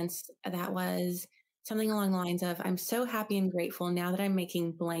sentence that was something along the lines of, I'm so happy and grateful now that I'm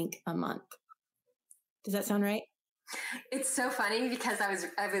making blank a month. Does that sound right? It's so funny because I was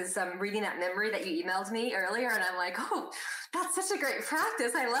reading that memory that you emailed me earlier, and I'm like, oh, that's such a great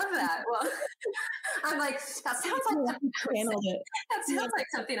practice. I love that. Well, I'm like, that sounds like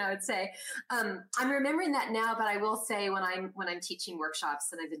something I would say. I'm remembering that now, but I will say when I'm teaching workshops,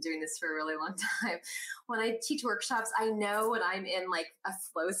 and I've been doing this for a really long time, when I teach workshops, I know when I'm in like a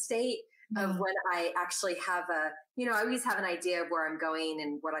flow state of when I actually have I always have an idea of where I'm going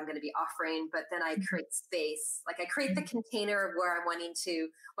and what I'm going to be offering, but then I create space. Like I create the container of where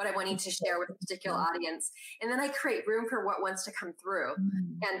what I'm wanting to share with a particular audience. And then I create room for what wants to come through.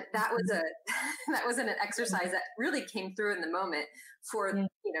 And that was an exercise that really came through in the moment for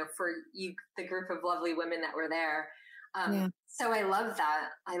you, the group of lovely women that were there. So I love that.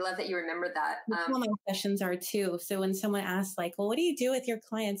 I love that you remembered that. That's what my sessions are too. So when someone asks like, well, what do you do with your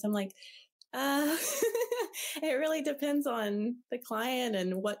clients? I'm like, it really depends on the client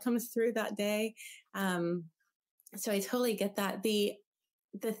and what comes through that day. So I totally get that. The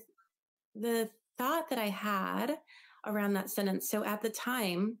thought that I had around that sentence. So at the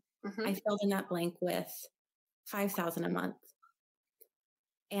time I filled in that blank with $5,000 a month.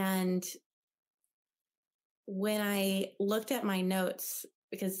 And when I looked at my notes,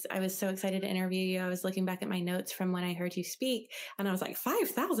 because I was so excited to interview you, I was looking back at my notes from when I heard you speak, and I was like,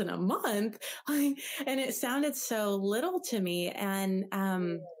 $5,000 a month? And it sounded so little to me. And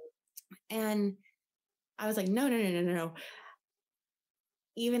I was like, no.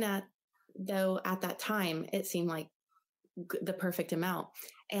 Even at that time, it seemed like the perfect amount.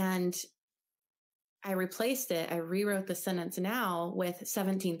 And I replaced it. I rewrote the sentence now with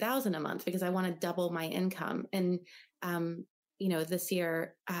 17,000 a month because I want to double my income. And, this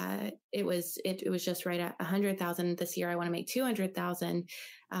year, it was just right at 100,000. This year, I want to make 200,000.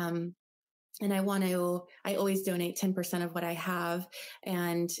 And I always donate 10% of what I have.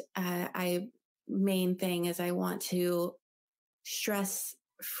 And, main thing is I want to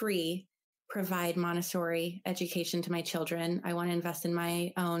stress-free provide Montessori education to my children. I want to invest in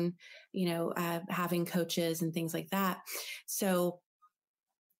my own, having coaches and things like that. So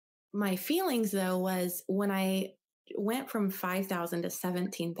my feelings though was when I went from 5,000 to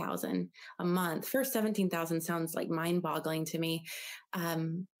 17,000 a month. First, 17,000 sounds like mind boggling to me.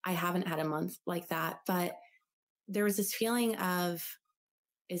 I haven't had a month like that, but there was this feeling of,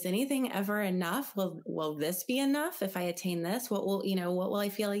 is anything ever enough? Will this be enough if I attain this? What will I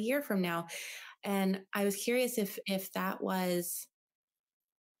feel a year from now? And I was curious if that was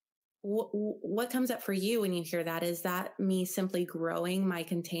what comes up for you when you hear that. Is that me simply growing my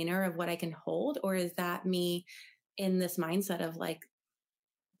container of what I can hold? Or is that me in this mindset of like,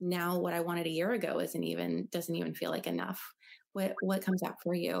 now what I wanted a year ago doesn't even feel like enough? What comes up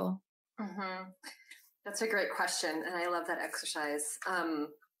for you? Mm-hmm. That's a great question. And I love that exercise.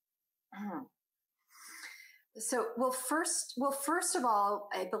 First of all,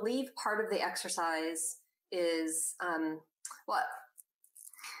 I believe part of the exercise is,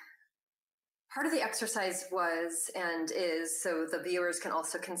 part of the exercise was and is, so the viewers can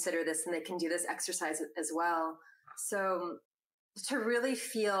also consider this and they can do this exercise as well. So to really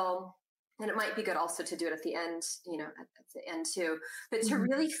feel, and it might be good also to do it at the end, at the end too, but to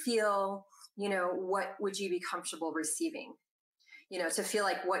really feel, what would you be comfortable receiving? To feel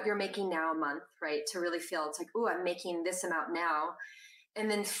like what you're making now a month, right? To really feel it's like, oh, I'm making this amount now. and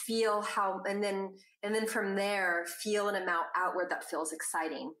then feel how, and then from there, feel an amount outward that feels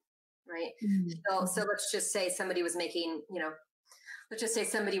exciting, right? So let's just say somebody was making, let's just say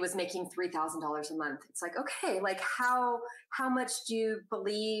somebody was making $3,000 a month. It's like, okay, like how much do you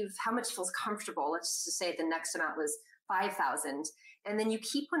believe, how much feels comfortable? Let's just say the next amount was 5,000. And then you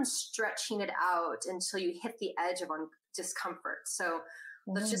keep on stretching it out until you hit the edge of discomfort. So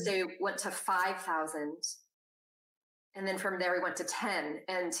let's just say we went to 5,000. And then from there we went to 10,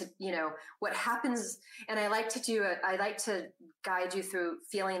 and to, what happens. And I like to guide you through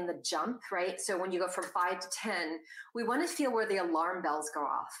feeling the jump, right? So when you go from 5 to 10, we want to feel where the alarm bells go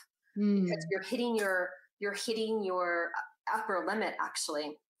off, because you're hitting your upper limit.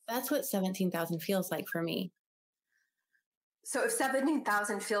 Actually, that's what 17,000 feels like for me. So if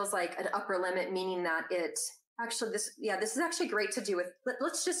 17,000 feels like an upper limit, meaning that this is actually great to do with,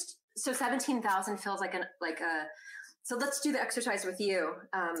 so 17,000 feels like so let's do the exercise with you.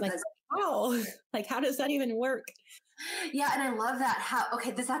 Like how does that even work? Yeah. And I love that.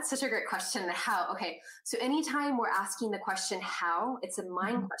 That's such a great question. How, okay. So anytime we're asking the question, how, it's a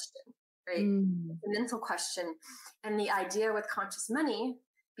mind question, right? It's a mental question. And the idea with conscious money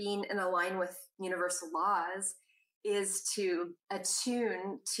being in line with universal laws is to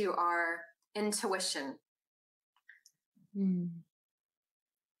attune to our intuition.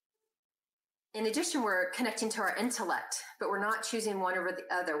 In addition, we're connecting to our intellect, but we're not choosing one over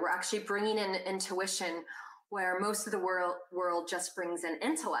the other. We're actually bringing in intuition, where most of the world just brings in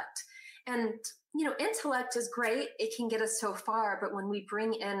intellect. And, intellect is great. It can get us so far, but when we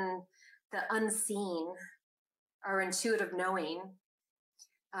bring in the unseen, our intuitive knowing,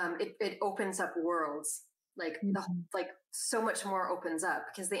 it opens up worlds. Like so much more opens up,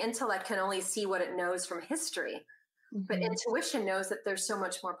 because the intellect can only see what it knows from history, but intuition knows that there's so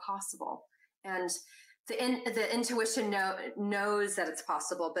much more possible. And the intuition knows that it's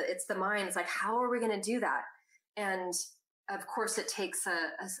possible, but it's the mind. It's like, how are we going to do that? And of course, it takes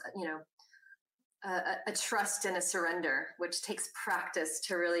a trust and a surrender, which takes practice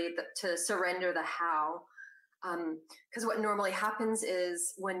to really to surrender the how. Because what normally happens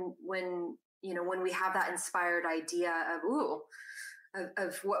is when we have that inspired idea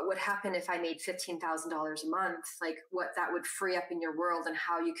of what would happen if I made $15,000 a month, like what that would free up in your world, and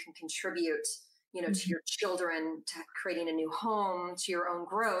how you can contribute, to your children, to creating a new home, to your own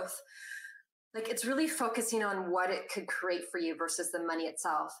growth. Like, it's really focusing on what it could create for you versus the money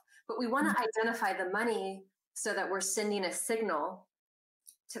itself. But we want to identify the money so that we're sending a signal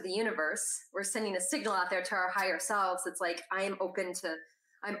to the universe. We're sending a signal out there to our higher selves. It's like, I'm opening to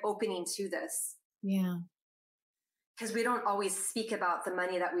this. Yeah. Because we don't always speak about the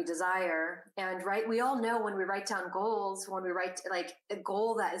money that we desire. And right, we all know when we write down goals, when we write like a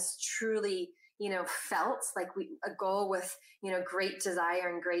goal that is truly, felt, like a goal with, great desire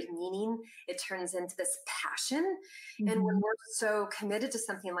and great meaning, it turns into this passion. And when we're so committed to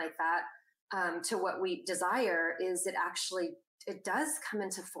something like that, to what we desire, it does come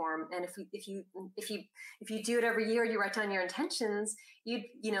into form. And if you do it every year, you write down your intentions,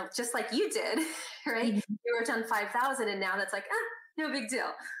 just like you did, right? You wrote down 5,000, and now that's like, no big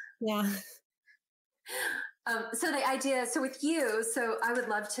deal. Yeah. So the idea, with you, I would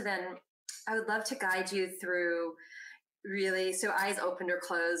love to guide you through really, so eyes opened or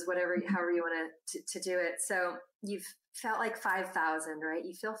closed, however you want to do it. So you've felt like 5,000, right?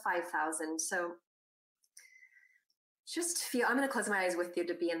 You feel 5,000. So just feel, I'm going to close my eyes with you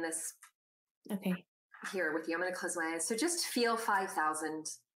to be in this. Okay. Here with you. I'm going to close my eyes. So just feel 5,000.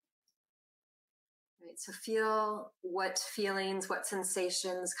 Right. So feel what feelings, what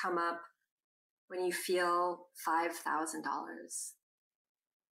sensations come up when you feel $5,000.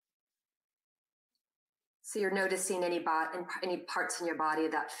 So you're noticing any parts in your body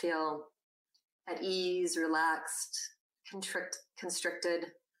that feel at ease, relaxed,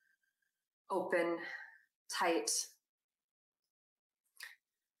 constricted, open, tight.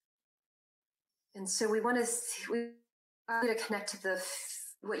 And so we want to connect to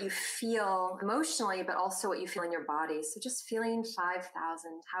what you feel emotionally, but also what you feel in your body. So just feeling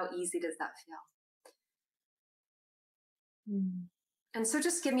 5,000, how easy does that feel? And so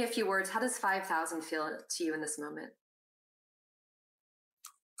just give me a few words. How does 5,000 feel to you in this moment?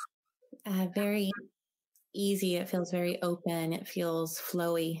 Very easy. It feels very open. It feels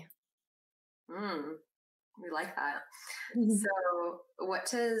flowy. We like that. So what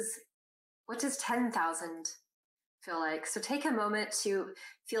does 10,000 feel like? So take a moment to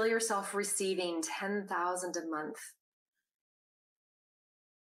feel yourself receiving 10,000 a month.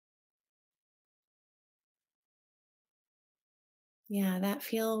 Yeah, that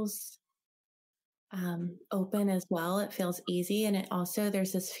feels open as well. It feels easy. And it also,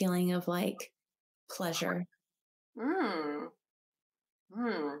 there's this feeling of like pleasure. Mm.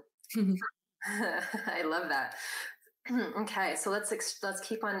 I love that. Okay, so let's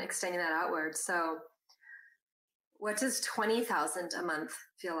keep on extending that outward. So, what does 20,000 a month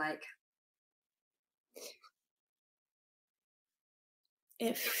feel like?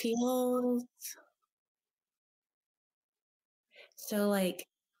 It feels so like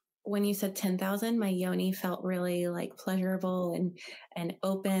when you said 10,000, my yoni felt really like pleasurable and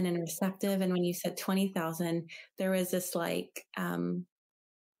open and receptive. And when you said 20,000, there was this like,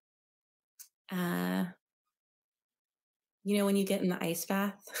 when you get in the ice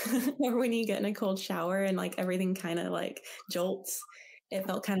bath or when you get in a cold shower and like everything kind of like jolts, it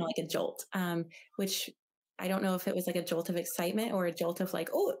felt kind of like a jolt, which I don't know if it was like a jolt of excitement or a jolt of like,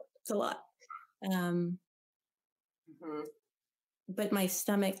 oh, it's a lot. But my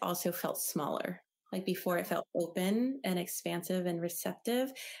stomach also felt smaller. Like before it felt open and expansive and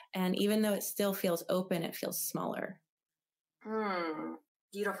receptive. And even though it still feels open, it feels smaller.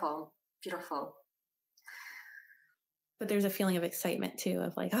 Beautiful. Beautiful. But there's a feeling of excitement too,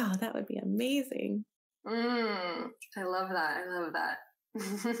 of like, oh, that would be amazing. I love that. I love that.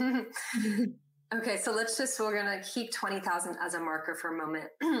 Okay, so we're going to keep 20,000 as a marker for a moment.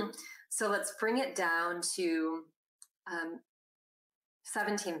 So let's bring it down to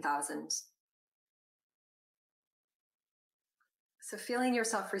 17,000. So feeling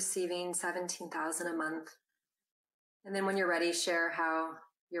yourself receiving 17,000 a month. And then when you're ready, share how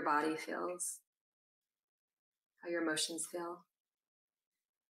your body feels, how your emotions feel.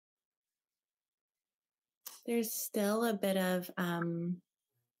 There's still a bit of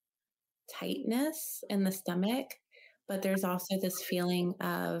tightness in the stomach, but there's also this feeling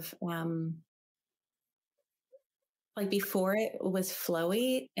of like before it was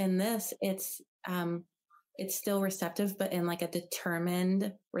flowy. In this, it's still receptive, but in like a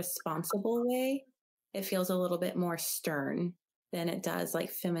determined, responsible way. It feels a little bit more stern than it does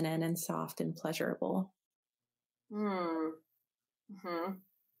like feminine and soft and pleasurable.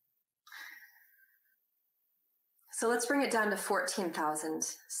 So let's bring it down to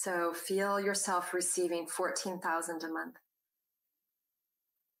 14,000. So feel yourself receiving 14,000 a month.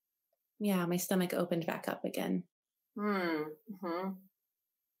 Yeah, my stomach opened back up again.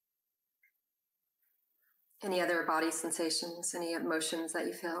 Any other body sensations, any emotions that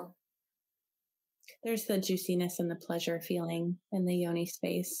you feel? There's the juiciness and the pleasure feeling in the yoni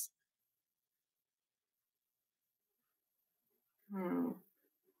space.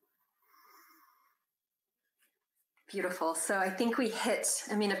 Beautiful. So I think we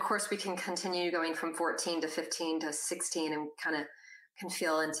of course we can continue going from 14 to 15 to 16 and kind of can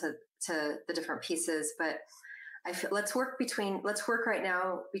feel into the different pieces, but let's work right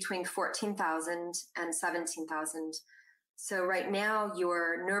now between 14,000 and 17,000. So right now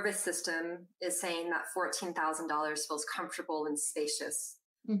your nervous system is saying that $14,000 feels comfortable and spacious,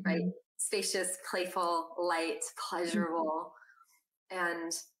 right? Spacious, playful, light, pleasurable.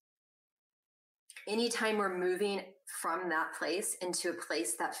 And anytime we're moving from that place into a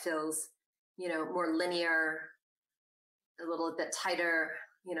place that feels, more linear, a little bit tighter,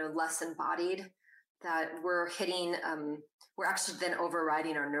 less embodied, that we're hitting, we're actually then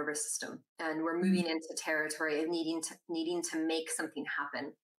overriding our nervous system, and we're moving into territory of needing to make something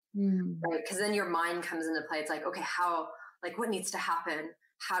happen, right? Because then your mind comes into play. It's like, okay, what needs to happen?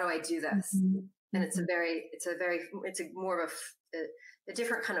 How do I do this? And it's more of a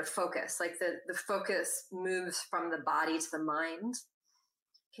different kind of focus. Like the focus moves from the body to the mind.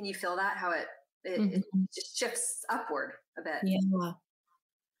 Can you feel that? How it just shifts upward a bit. Yeah.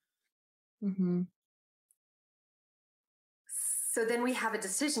 So then we have a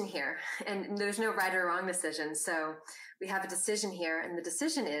decision here, and there's no right or wrong decision. So we have a decision here, and the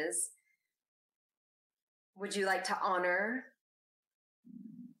decision is, would you like to honor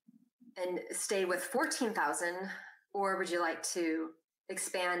and stay with 14,000, or would you like to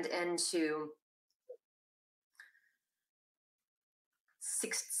expand into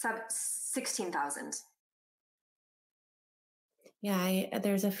 16,000? Yeah,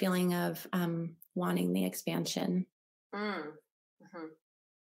 there's a feeling of wanting the expansion.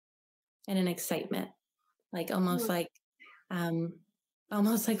 And an excitement, like almost like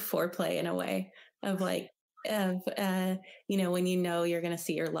foreplay in a way of like, when you're going to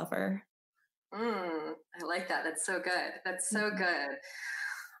see your lover. I like that. That's so good. That's so good.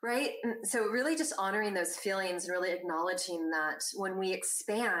 Right. So really just honoring those feelings and really acknowledging that when we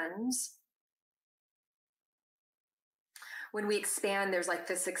expand, when we expand, there's like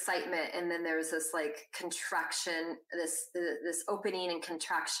this excitement, and then there's this like contraction, this opening and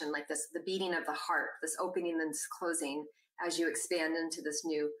contraction, like the beating of the heart, this opening and this closing as you expand into this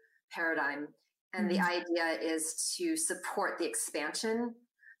new paradigm. And the idea is to support the expansion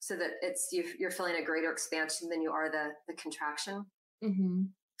so that you're feeling a greater expansion than you are the contraction. Mm-hmm.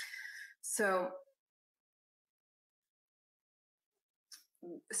 So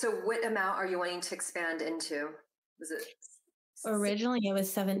what amount are you wanting to expand into? Was it originally it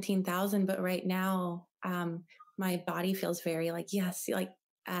was 17,000, but right now, my body feels very like, yes, like,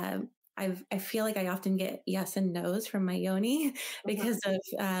 I feel like I often get yes and no's from my yoni because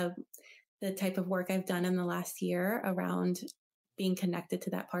of, the type of work I've done in the last year around being connected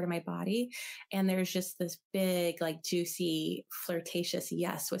to that part of my body. And there's just this big, like juicy, flirtatious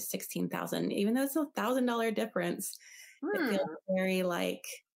yes with 16,000, even though it's $1,000 difference. It feels very like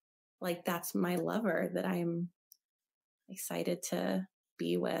that's my lover that I'm excited to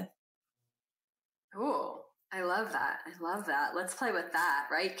be with. Oh, I love that. I love that. Let's play with that,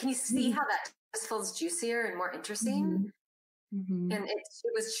 right? Can you see how that just feels juicier and more interesting? Mm-hmm. And it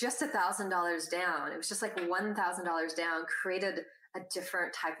was just $1,000 down. It was just like $1,000 down, created a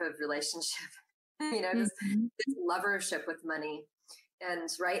different type of relationship, this lovership with money. And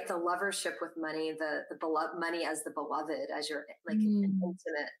right, the lovership with money, the beloved money as the beloved, as your like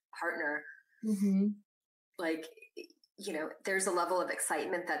intimate partner. Mm-hmm. Like, there's a level of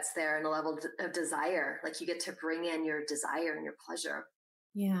excitement that's there and a level of desire. Like you get to bring in your desire and your pleasure.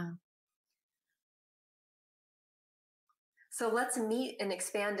 Yeah. So let's meet and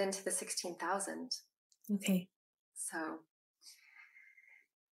expand into the 16,000. Okay.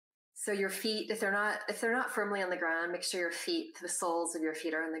 So your feet, if they're not firmly on the ground, make sure your feet, the soles of your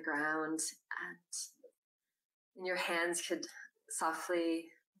feet are on the ground, and your hands could softly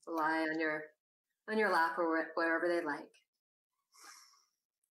lie on your lap or wherever they like.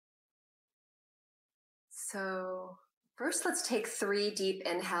 So first, let's take 3 deep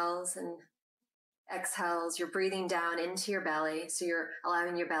inhales and exhales. You're breathing down into your belly. So you're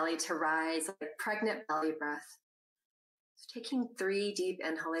allowing your belly to rise, like pregnant belly breath. So taking 3 deep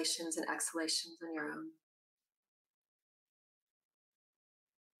inhalations and exhalations on your own.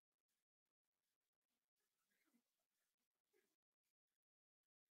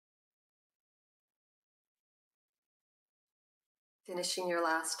 Finishing your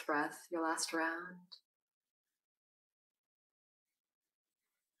last breath, your last round.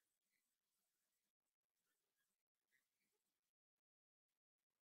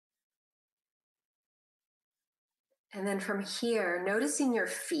 And then from here, noticing your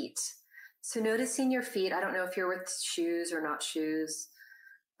feet. So noticing your feet, I don't know if you're with shoes or not shoes.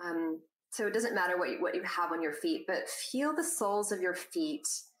 So it doesn't matter what you have on your feet, but feel the soles of your feet.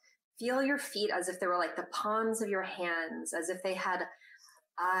 Feel your feet as if they were like the palms of your hands, as if they had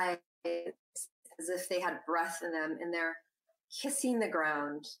eyes, as if they had breath in them, and they're kissing the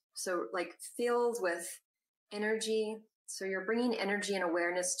ground. So like filled with energy. So you're bringing energy and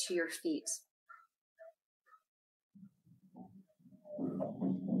awareness to your feet.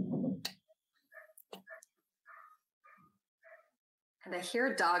 And I hear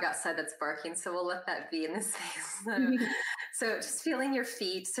a dog outside that's barking, so we'll let that be in the space. So just feeling your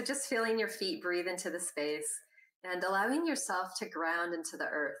feet. So just feeling your feet breathe into the space and allowing yourself to ground into the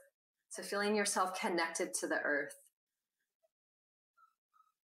earth. So feeling yourself connected to the earth.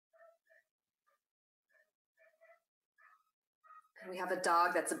 And we have a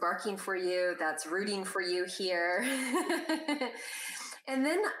dog that's barking for you, that's rooting for you here. And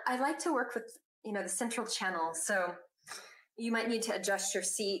then I like to work with, the central channel. So you might need to adjust your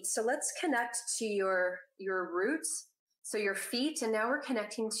seat. So let's connect to your roots. So your feet, and now we're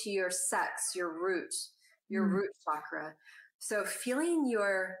connecting to your sex, your root chakra. So feeling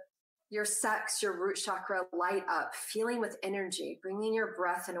your sex, your root chakra light up, feeling with energy, bringing your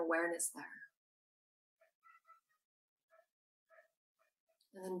breath and awareness there.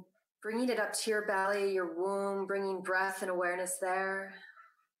 And then bringing it up to your belly, your womb, bringing breath and awareness there.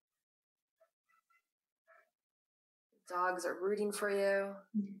 Dogs are rooting for you.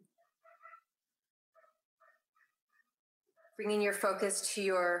 Bringing your focus to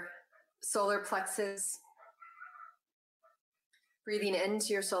your solar plexus. Breathing into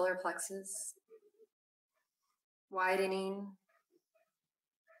your solar plexus. Widening.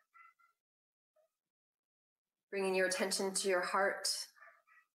 Bringing your attention to your heart.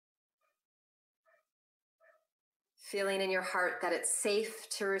 Feeling in your heart that it's safe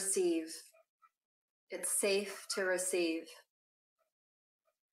to receive. It's safe to receive.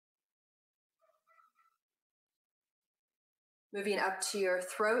 Moving up to your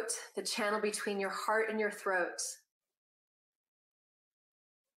throat, the channel between your heart and your throat.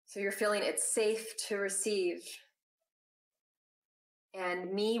 So you're feeling it's safe to receive.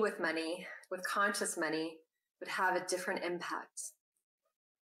 And me with money, with conscious money, would have a different impact.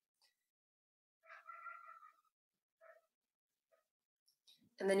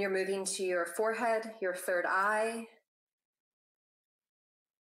 And then you're moving to your forehead, your third eye.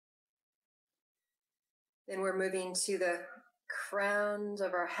 Then we're moving to the crown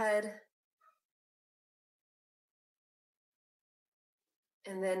of our head.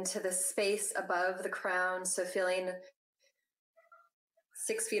 And then to the space above the crown. So feeling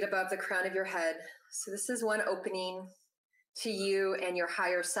 6 feet above the crown of your head. So this is one opening to you and your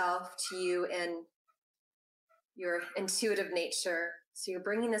higher self, to you and your intuitive nature. So you're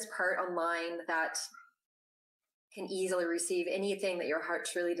bringing this part online that can easily receive anything that your heart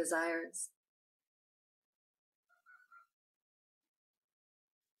truly desires.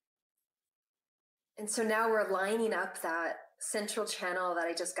 And so now we're lining up that central channel that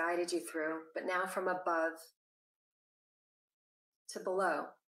I just guided you through, but now from above to below.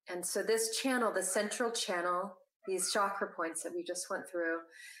 And so this channel, the central channel, these chakra points that we just went through,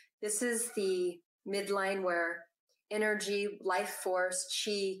 this is the midline where energy, life force,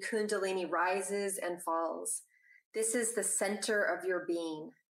 chi, kundalini rises and falls. This is the center of your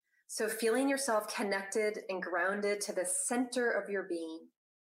being. So feeling yourself connected and grounded to the center of your being.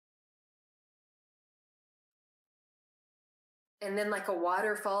 And then like a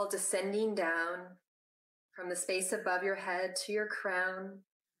waterfall descending down from the space above your head to your crown,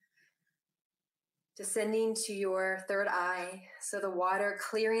 descending to your third eye. So the water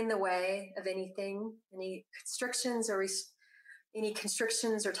clearing the way of anything, any constrictions or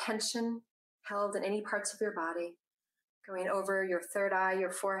tension held in any parts of your body, going over your third eye, your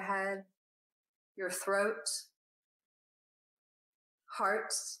forehead, your throat,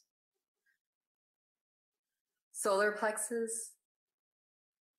 heart, solar plexus,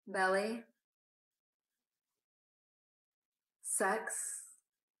 belly, sex,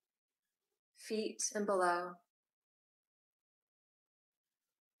 feet and below.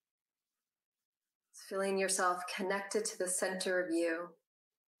 Feeling yourself connected to the center of you.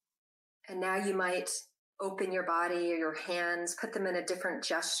 And now you might open your body or your hands, put them in a different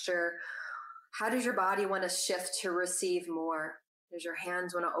gesture. How does your body want to shift to receive more? Does your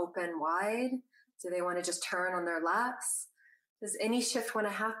hands want to open wide? Do they want to just turn on their laps? Does any shift want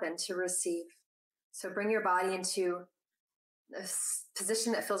to happen to receive? So bring your body into a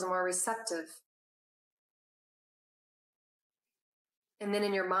position that feels more receptive. And then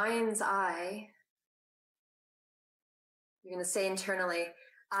in your mind's eye, you're going to say internally,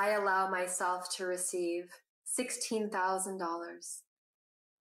 I allow myself to receive $16,000.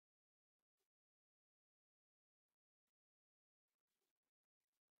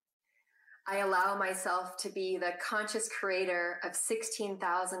 I allow myself to be the conscious creator of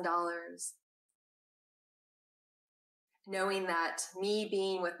 $16,000, knowing that me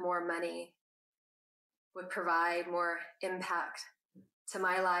being with more money would provide more impact to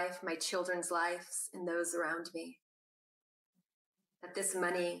my life, my children's lives, and those around me. That this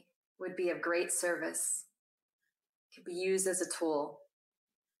money would be of great service, could be used as a tool.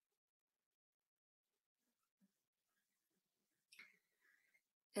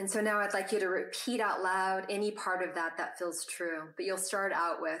 And so now I'd like you to repeat out loud any part of that feels true, but you'll start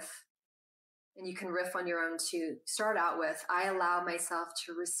out with, and you can riff on your own too, start out with, I allow myself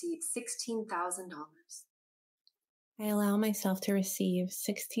to receive $16,000. I allow myself to receive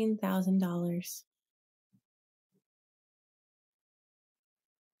 $16,000.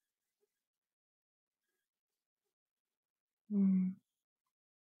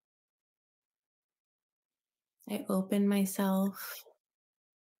 I open myself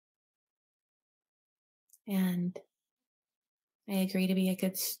and I agree to be a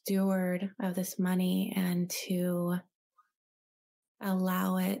good steward of this money and to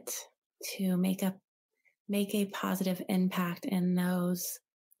allow it to make a positive impact in those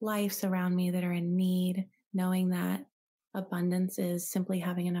lives around me that are in need, knowing that abundance is simply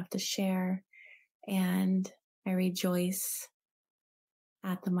having enough to share. And I rejoice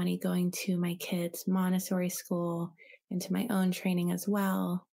at the money going to my kids' Montessori school and to my own training as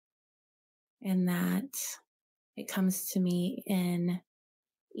well. And that it comes to me in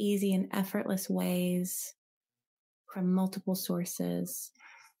easy and effortless ways from multiple sources.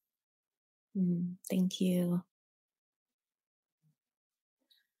 Thank you.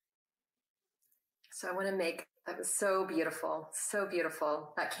 So I want to make, that was so beautiful, so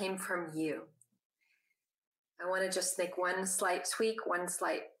beautiful. That came from you. I want to just make one slight tweak, one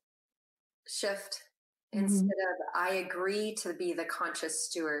slight shift. Instead of, I agree to be the conscious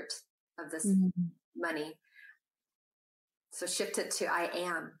steward of this money. So shift it to, I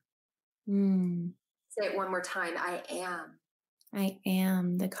am Mm. Say it one more time. I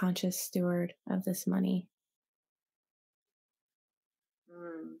am the conscious steward of this money.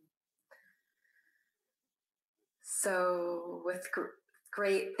 Mm. So with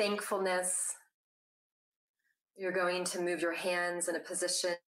great thankfulness, you're going to move your hands in a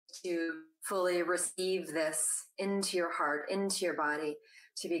position to fully receive this into your heart, into your body,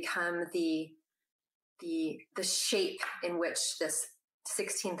 to become the shape in which this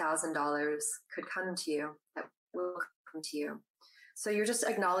 $16,000 could come to you, that will come to you. So you're just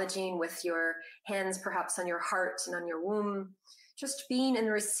acknowledging with your hands perhaps on your heart and on your womb, just being in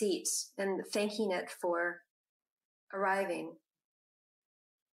receipt and thanking it for arriving.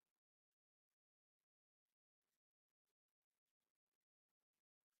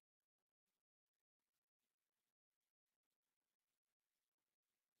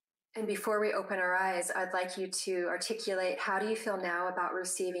 And before we open our eyes, I'd like you to articulate, how do you feel now about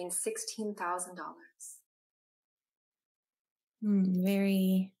receiving $16,000?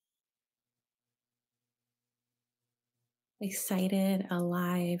 Very excited,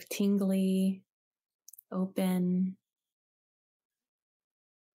 alive, tingly, open,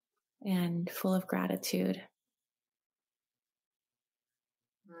 and full of gratitude.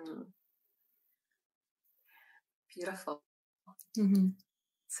 Beautiful. Mm-hmm.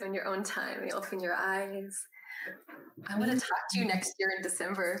 So in your own time, you open your eyes. I want to talk to you next year in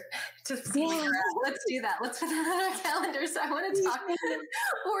December to see where you're at. Let's do that. Let's put that on our calendar. So I want to talk,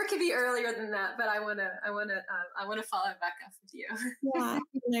 or it could be earlier than that. But I want to follow back up with you. Yeah,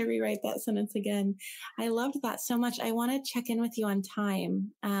 when I rewrite that sentence again, I loved that so much. I want to check in with you on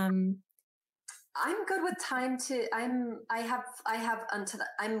time. I'm good with time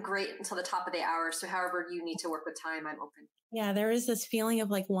I'm great until the top of the hour. So however you need to work with time, I'm open. Yeah, there is this feeling of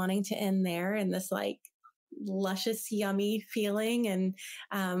like wanting to end there and this like luscious, yummy feeling. And,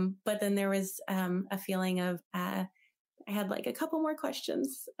 but then there was a feeling of, I had like a couple more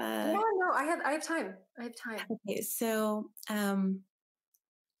questions. No, I have time. Okay. So,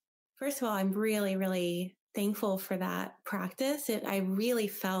 first of all, I'm really, really thankful for that practice. I really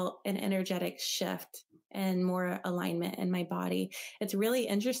felt an energetic shift and more alignment in my body. It's really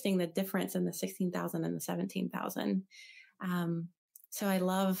interesting, the difference in the 16,000 and the 17,000. So I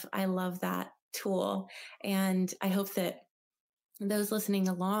love that tool. And I hope that those listening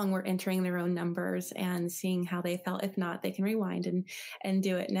along were entering their own numbers and seeing how they felt. If not, they can rewind and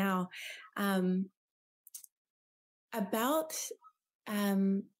do it now. About,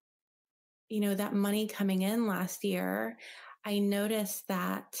 that money coming in last year, I noticed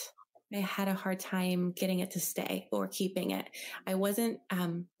that I had a hard time getting it to stay or keeping it. I wasn't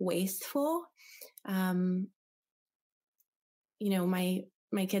wasteful.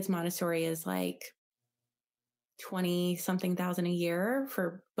 My kids' Montessori is like 20 something thousand a year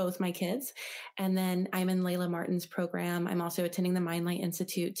for both my kids. And then I'm in Layla Martin's program. I'm also attending the Mindlight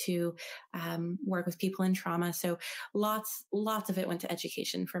Institute to work with people in trauma. So lots of it went to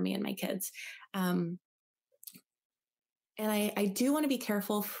education for me and my kids. And I do want to be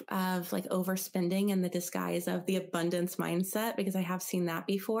careful of like overspending in the disguise of the abundance mindset, because I have seen that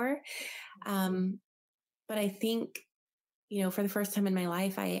before. But I think, for the first time in my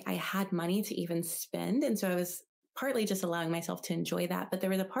life, I had money to even spend. And so I was partly just allowing myself to enjoy that. But there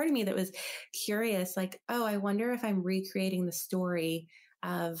was a part of me that was curious, like, oh, I wonder if I'm recreating the story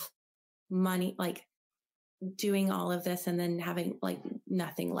of money, like doing all of this and then having like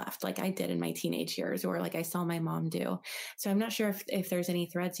nothing left, like I did in my teenage years, or like I saw my mom do. So I'm not sure if there's any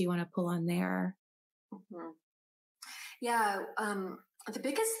threads you want to pull on there. Mm-hmm. Yeah. The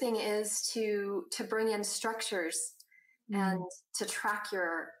biggest thing is to bring in structures and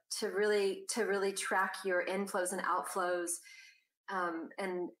to really track your inflows and outflows,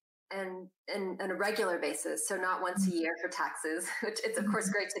 and on a regular basis. So not once a year for taxes, which it's of course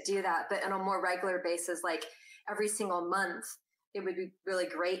great to do that, but on a more regular basis, like every single month, it would be really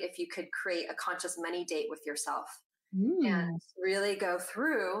great if you could create a conscious money date with yourself and really go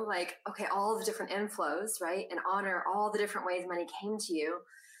through like, okay, all the different inflows, right? And honor all the different ways money came to you,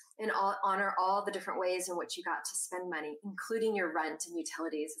 and honor all the different ways in which you got to spend money, including your rent and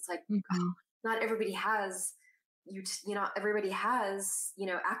utilities. It's like, not everybody has, everybody has,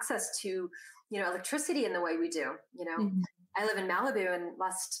 access to, electricity in the way we do, I live in Malibu, and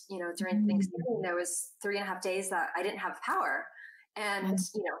last, during Thanksgiving, there was 3.5 days that I didn't have power. And,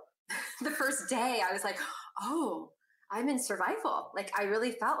 the first day I was like, oh, I'm in survival. Like, I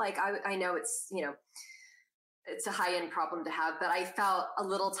really felt like I know it's, it's a high-end problem to have, but I felt a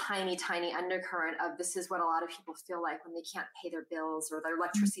little tiny undercurrent of this is what a lot of people feel like when they can't pay their bills, or their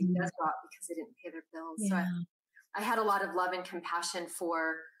electricity does go out because they didn't pay their bills. Yeah. So I had a lot of love and compassion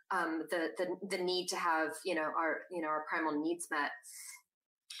for the need to have, our primal needs met.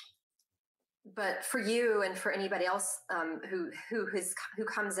 But for you and for anybody else who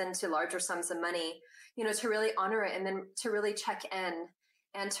comes into larger sums of money, to really honor it and then to really check in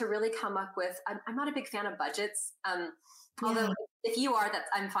and to really come up with, I'm not a big fan of budgets. Although if you are,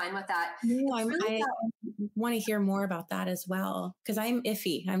 I'm fine with that. No, I want to hear more about that as well, because I'm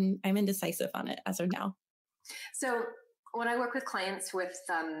iffy. I'm indecisive on it as of now. So when I work with clients with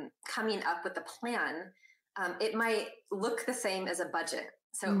coming up with a plan, it might look the same as a budget.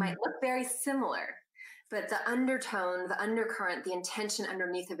 So it might look very similar, but the undertone, the undercurrent, the intention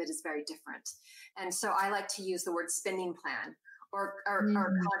underneath of it is very different. And so I like to use the word spending plan or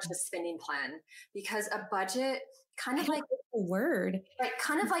conscious spending plan, because a budget kind of like a word, like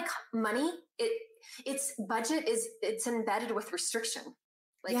kind of like money. It's budget it's embedded with restriction.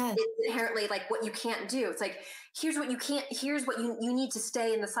 Like it's inherently like what you can't do. It's like, here's what you need to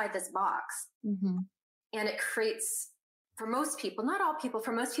stay inside this box. Mm-hmm. And it creates, for most people, not all people,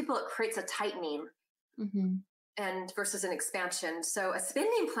 for most people, it creates a tightening and versus an expansion. So a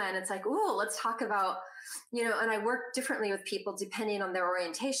spending plan, it's like, oh, let's talk about, and I work differently with people depending on their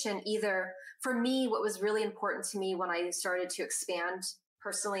orientation. Either for me, what was really important to me when I started to expand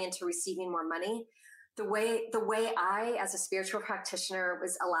personally into receiving more money, the way I, as a spiritual practitioner,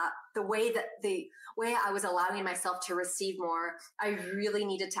 the way I was allowing myself to receive more, I really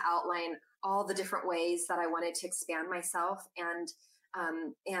needed to outline all the different ways that I wanted to expand myself and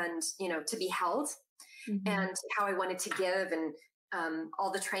to be held, and how I wanted to give, and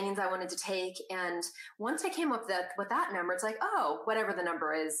all the trainings I wanted to take. And once I came up with that number, it's like, oh, whatever the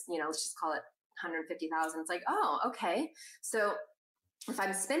number is, let's just call it 150,000. It's like, oh, okay. So if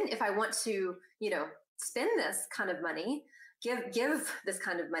I want to, spend this kind of money, give this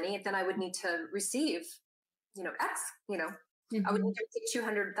kind of money, then I would need to receive, X, I would need to receive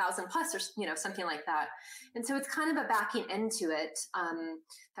 200,000 plus, or, something like that. And so it's kind of a backing into it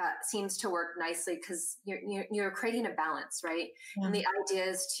that seems to work nicely, because you're creating a balance, right? Yeah. And the idea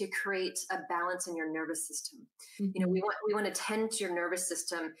is to create a balance in your nervous system. We want to tend to your nervous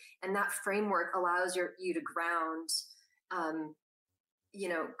system, and that framework allows you to ground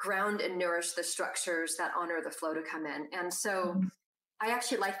and nourish the structures that honor the flow to come in. And so I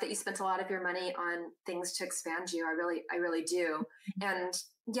actually like that you spent a lot of your money on things to expand you. I really do. And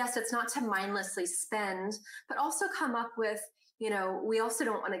yes, it's not to mindlessly spend, but also come up with, we also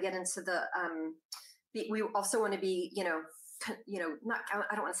don't want to get into we also want to be, I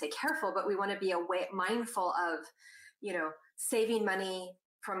don't want to say careful, but we want to be mindful of, saving money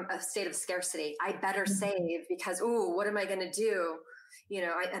from a state of scarcity. I better save because, what am I going to do?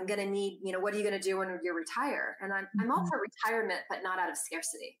 I'm going to need, what are you going to do when you retire? And I'm all for retirement, but not out of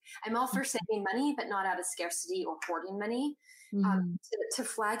scarcity. I'm all for saving money, but not out of scarcity or hoarding money, to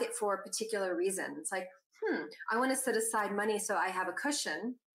flag it for a particular reason. It's like, I want to set aside money so I have a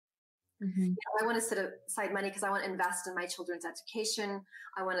cushion. I want to set aside money because I want to invest in my children's education.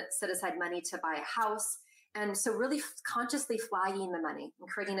 I want to set aside money to buy a house. And so really consciously flagging the money and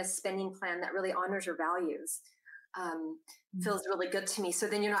creating a spending plan that really honors your values feels really good to me. So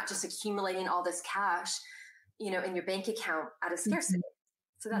then you're not just accumulating all this cash, in your bank account out of scarcity.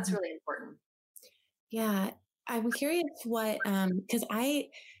 So that's really important. Yeah. I'm curious what, because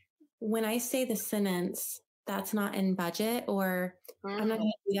when I say the sentence, that's not in budget, or I'm not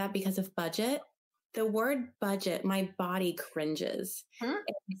going to do that because of budget, the word budget, my body cringes.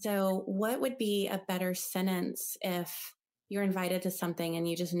 So what would be a better sentence if you're invited to something and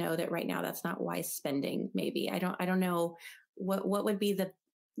you just know that right now that's not wise spending? Maybe I don't know what would be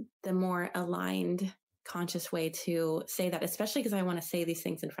the more aligned, conscious way to say that, especially because I want to say these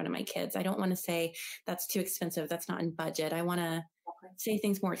things in front of my kids. I don't want to say that's too expensive, that's not in budget. I want to say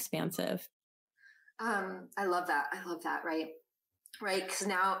things more expansive. I love that. Right.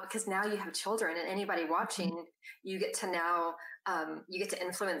 Because now you have children, and anybody watching, you get to now, you get to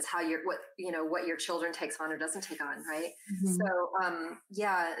influence what your children takes on or doesn't take on. Right. So,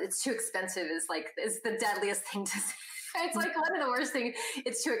 it's too expensive is the deadliest thing to say. It's like one of the worst things.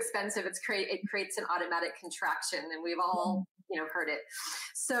 It's too expensive. It creates an automatic contraction, and we've all, heard it.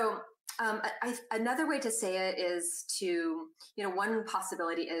 So, another way to say it is to, one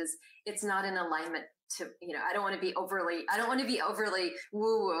possibility is it's not in alignment to, I don't want to be overly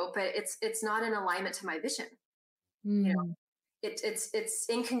woo woo, but it's not in alignment to my vision. It's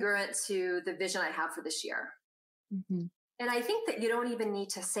incongruent to the vision I have for this year. And I think that you don't even need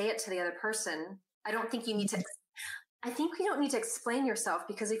to say it to the other person. I don't think you need to, I think you don't need to explain yourself,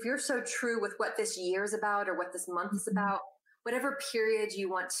 because if you're so true with what this year is about or what this month is about, whatever period you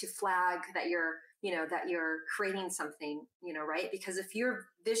want to flag that you're that you're creating something, right? Because if your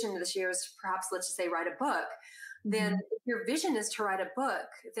vision this year is perhaps, let's just say, write a book, then if your vision is to write a book,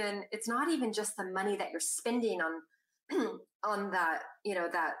 then it's not even just the money that you're spending on on that,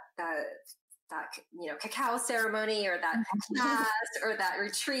 cacao ceremony or that class or that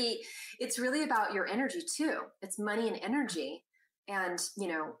retreat. It's really about your energy too. It's money and energy. And,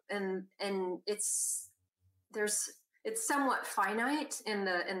 and it's somewhat finite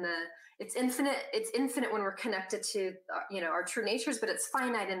it's infinite when we're connected to, our true natures, but it's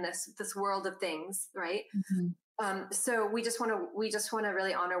finite in this world of things. Right. So we just want to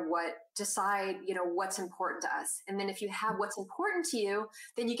really decide, what's important to us. And then if you have what's important to you,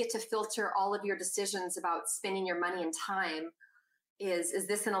 then you get to filter all of your decisions about spending your money and time. Is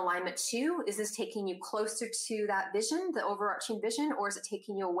this in alignment to? Is this taking you closer to that vision, the overarching vision, or is it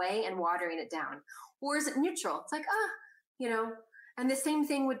taking you away and watering it down? Or is it neutral? It's like, and the same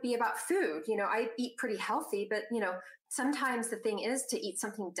thing would be about food. I eat pretty healthy, but, sometimes the thing is to eat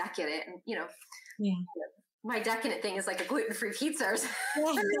something decadent and, my decadent thing is like a gluten-free pizza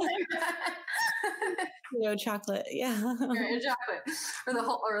or chocolate. Yeah. Chocolate or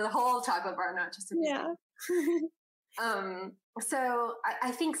the whole chocolate bar, not just a pizza. So I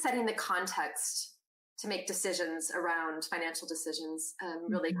think setting the context to make decisions around financial decisions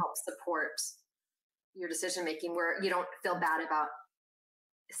really helps support your decision making, where you don't feel bad about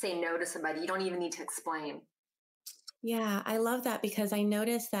saying no to somebody. You don't even need to explain. Yeah, I love that, because I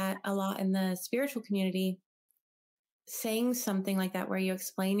notice that a lot in the spiritual community. Saying something like that where you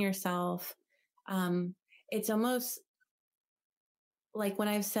explain yourself, it's almost like when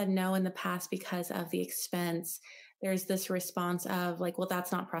I've said no in the past because of the expense, there's this response of like, well,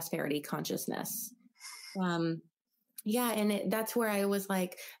 that's not prosperity consciousness. And that's where I was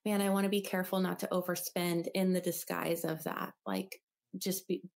like, man, I want to be careful not to overspend in the disguise of that. Like just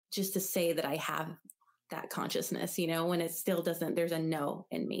to say that I have that consciousness, when it still doesn't, there's a no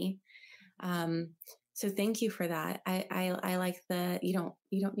in me. So thank you for that. I like you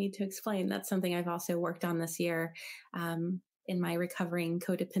don't need to explain. That's something I've also worked on this year, in my recovering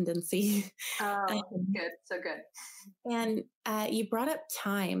codependency. Oh, good. So good. And, you brought up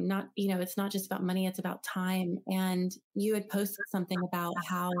time, it's not just about money, it's about time. And you had posted something about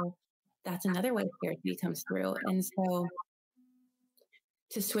how that's another way spirituality comes through. And so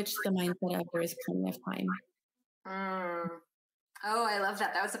to switch the mindset of there is plenty of time. Oh, I love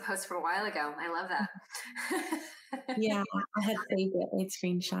that. That was a post from a while ago. I love that. Yeah, I had saved it. I'd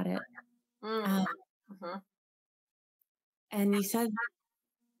screenshot it. And you said,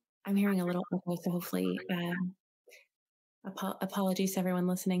 I'm hearing a little echo, so hopefully, apologies to everyone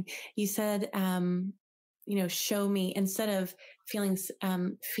listening. You said, show me, instead of feeling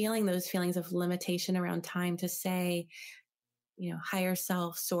those feelings of limitation around time, to say, higher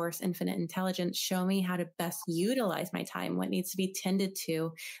self, source, infinite intelligence, show me how to best utilize my time, what needs to be tended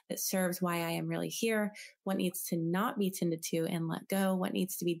to that serves why I am really here, what needs to not be tended to and let go, what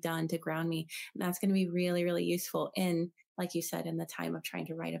needs to be done to ground me. And that's going to be really, really useful in, like you said, in the time of trying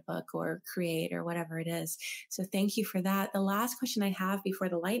to write a book or create or whatever it is. So thank you for that. The last question I have before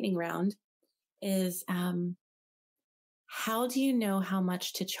the lightning round is, how do you know how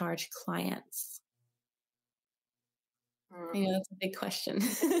much to charge clients? I know that's a big question.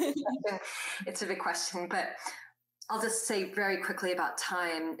 It's a big question, but I'll just say very quickly about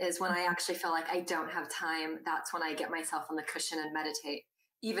time is when I actually feel like I don't have time, that's when I get myself on the cushion and meditate,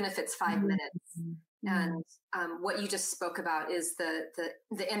 even if it's 5 minutes. And what you just spoke about is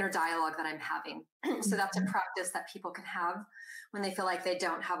the inner dialogue that I'm having. So that's a practice that people can have when they feel like they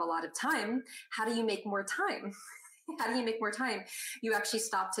don't have a lot of time. How do you make more time? How do you make more time? You actually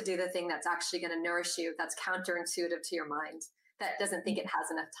stop to do the thing that's actually going to nourish you, that's counterintuitive to your mind, that doesn't think it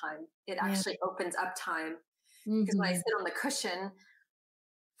has enough time. It actually opens up time. Because when I sit on the cushion,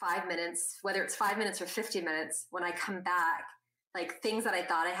 5 minutes, whether it's 5 minutes or 50 minutes, when I come back, like things that I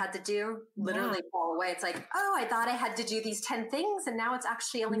thought I had to do literally fall away. It's like, oh, I thought I had to do these 10 things and now it's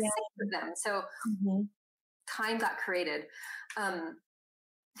actually only 6 of them. So time got created.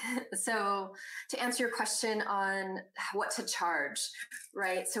 So to answer your question on what to charge,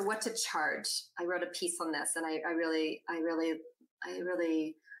 right? So what to charge? I wrote a piece on this, and I really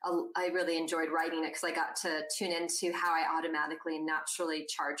enjoyed writing it because I got to tune into how I automatically and naturally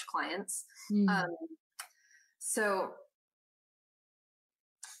charge clients. So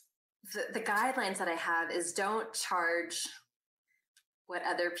the guidelines that I have is don't charge what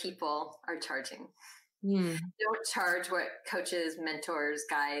other people are charging. Don't charge what coaches, mentors,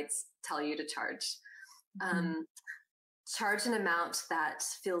 guides tell you to charge. Charge an amount that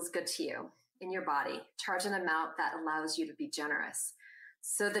feels good to you in your body. Charge an amount that allows you to be generous.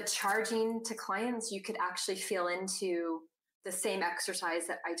 So the charging to clients, you could actually feel into the same exercise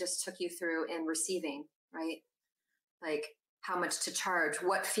that I just took you through in receiving, right? Like how much to charge,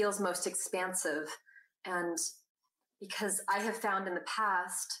 what feels most expansive. And because I have found in the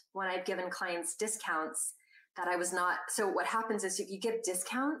past when I've given clients discounts that I was not, so what happens is if you give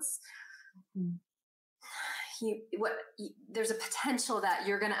discounts, there's a potential that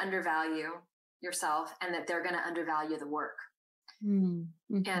you're going to undervalue yourself and that they're going to undervalue the work. Mm-hmm.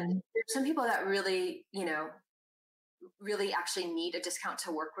 And there's some people that really, really actually need a discount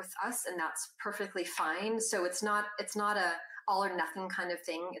to work with us, and that's perfectly fine. So it's not a all or nothing kind of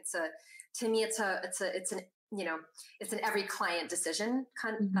thing. It's an every client decision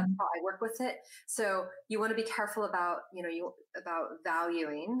kind of, that's how I work with it. So you want to be careful about, about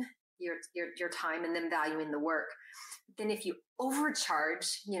valuing your time and then valuing the work. Then if you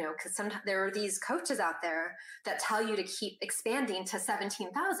overcharge, because sometimes there are these coaches out there that tell you to keep expanding to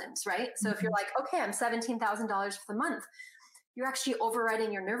 17,000, right? So if you're like, okay, I'm $17,000 for the month, you're actually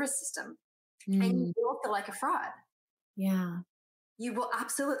overriding your nervous system and you will feel like a fraud. Yeah. You will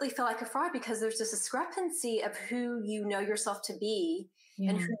absolutely feel like a fraud because there's this discrepancy of who you know yourself to be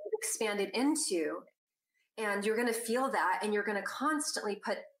and who you've expanded into. And you're going to feel that, and you're going to constantly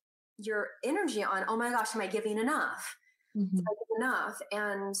put your energy on, oh my gosh, am I giving enough? Am I giving enough?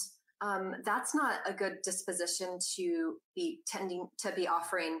 And that's not a good disposition to be tending to be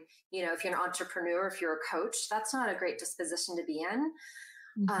offering, if you're an entrepreneur, if you're a coach, that's not a great disposition to be in.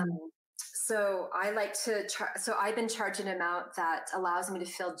 So I like to, so I've been charging an amount that allows me to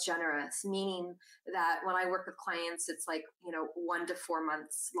feel generous, meaning that when I work with clients, it's like, 1 to 4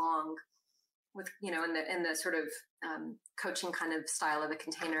 months long with, in the sort of coaching kind of style of a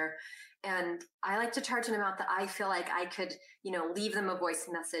container. And I like to charge an amount that I feel like I could, leave them a voice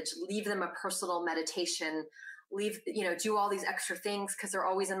message, leave them a personal meditation, do all these extra things because they're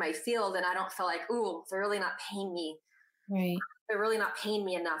always in my field. And I don't feel like, ooh, they're really not paying me. Right. They're really not paying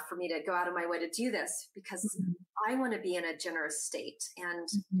me enough for me to go out of my way to do this, because I want to be in a generous state, and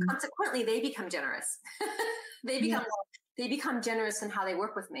consequently they become generous. They become generous in how they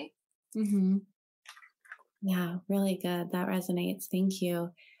work with me. Yeah, really good. That resonates. Thank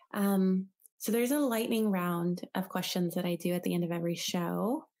you. So there's a lightning round of questions that I do at the end of every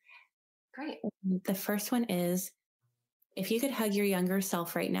show. Great. The first one is, if you could hug your younger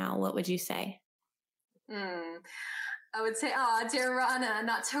self right now, what would you say? I would say, dear Rana,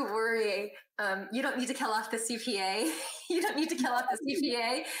 not to worry. You don't need to kill off the CPA. You don't need to kill off the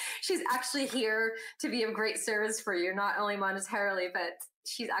CPA. She's actually here to be of great service for you, not only monetarily, but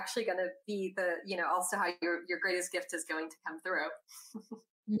she's actually going to be also how your greatest gift is going to come through.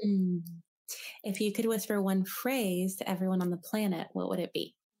 If you could whisper one phrase to everyone on the planet, what would it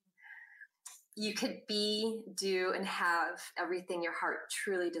be? You could be, do, and have everything your heart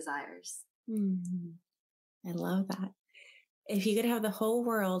truly desires. I love that. If you could have the whole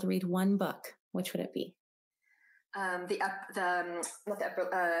world read one book, which would it be? The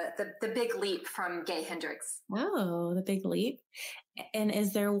Big Leap from Gay Hendricks. Oh, The Big Leap. And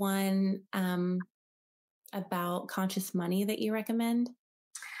is there one about conscious money that you recommend?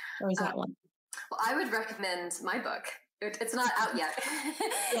 Or is that one? Well, I would recommend my book. It's not out yet.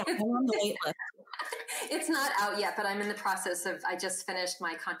 Yeah, I'm on the wait list. It's not out yet, but I'm in the process of, I just finished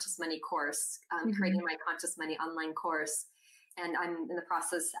my Conscious Money course, creating my Conscious Money online course. And I'm in the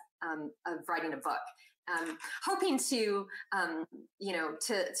process of writing a book, hoping to,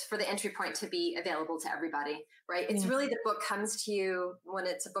 for the entry point to be available to everybody, right? It's really, the book comes to you when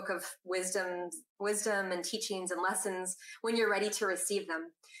it's a book of wisdom and teachings and lessons when you're ready to receive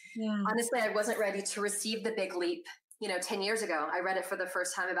them. Yeah. Honestly, I wasn't ready to receive The Big Leap 10 years ago. I read it for the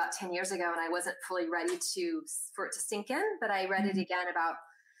first time about 10 years ago, and I wasn't fully ready for it to sink in, but I read it again about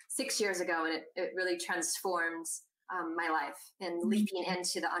 6 years ago, and it really transformed my life and leaping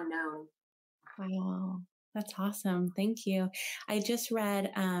into the unknown. Wow. That's awesome. Thank you. I just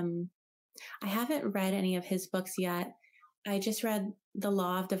read, I haven't read any of his books yet. I just read The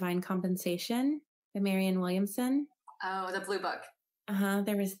Law of Divine Compensation by Marianne Williamson. Oh, the blue book.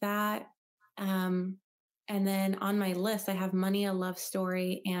 There was that. And then on my list, I have Money, A Love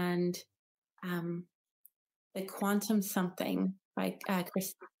Story, and The Quantum Something by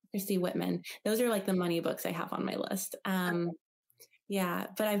Christy Whitman. Those are like the money books I have on my list. Yeah,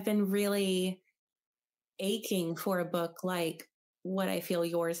 but I've been really aching for a book like what I feel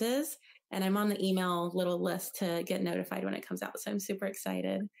yours is. And I'm on the email little list to get notified when it comes out. So I'm super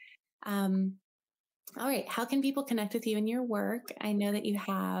excited. All right. How can people connect with you in your work? I know that you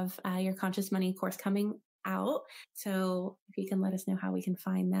have your Conscious Money course coming out. So if you can let us know how we can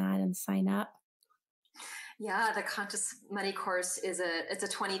find that and sign up. Yeah, the Conscious Money course it's a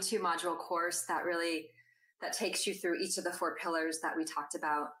 22 module course that takes you through each of the 4 pillars that we talked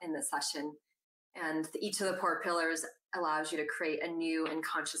about in the session. And each of the 4 pillars allows you to create a new and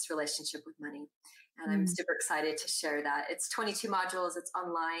conscious relationship with money. And I'm super excited to share that. It's 22 modules. It's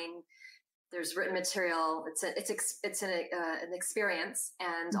online. There's written material. It's an experience,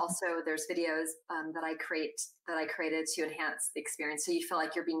 and also there's videos that I created to enhance the experience, so you feel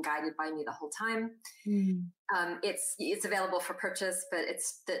like you're being guided by me the whole time. It's available for purchase, but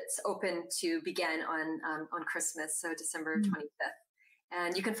it's open to begin on Christmas, so December 25th.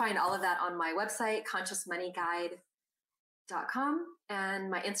 And you can find all of that on my website, consciousmoneyguide.com, and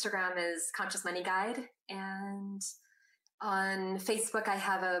my Instagram is Conscious Money Guide, and on Facebook, I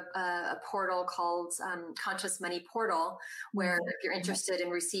have a portal called Conscious Money Portal, where if you're interested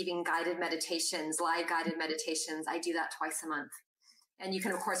in receiving guided meditations, live guided meditations, I do that twice a month. And you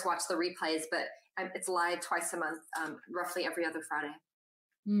can, of course, watch the replays, but it's live twice a month, roughly every other Friday.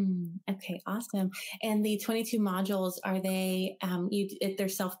 Okay, awesome. And the 22 modules, are they, they're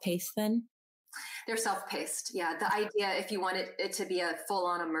self-paced then? They're self-paced. Yeah. The idea, if you want it to be a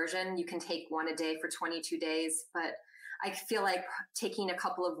full-on immersion, you can take one a day for 22 days, but I feel like taking a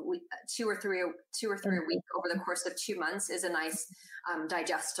couple of 2 or 3 a week over the course of 2 months is a nice,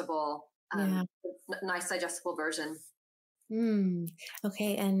 digestible version.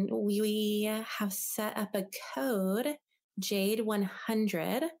 Okay. And we have set up a code,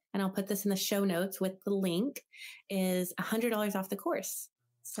 Jade100, and I'll put this in the show notes with the link, is $100 off the course.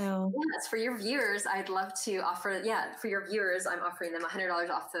 So yes, for your viewers, I'd love to offer, for your viewers, I'm offering them $100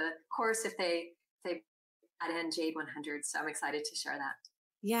 off the course if they add in Jade100. So I'm excited to share that.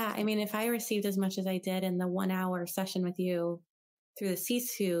 Yeah. I mean, if I received as much as I did in the 1-hour session with you through the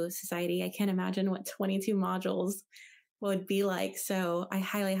Sisu Society, I can't imagine what 22 modules would be like. So I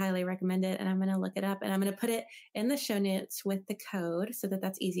highly, highly recommend it. And I'm going to look it up, and I'm going to put it in the show notes with the code so that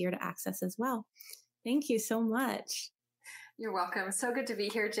that's easier to access as well. Thank you so much. You're welcome. So good to be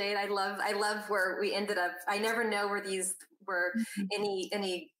here, Jade. I love where we ended up. I never know where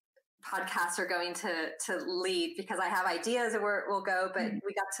any podcasts are going to lead, because I have ideas of where it will go, but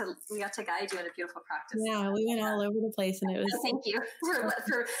we got to guide you in a beautiful practice. Yeah, we went all over the place, and it was. Thank you for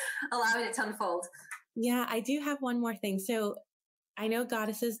allowing it to unfold. Yeah, I do have one more thing. So I know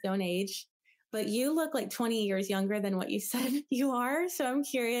goddesses don't age, but you look like 20 years younger than what you said you are. So I'm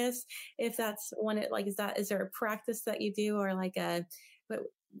curious if that's is there a practice that you do, or but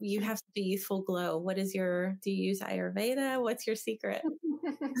you have such a youthful glow. Do you use Ayurveda? What's your secret?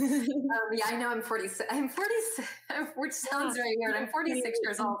 Yeah, I know I'm 46. I'm 46, which sounds very weird. I'm 46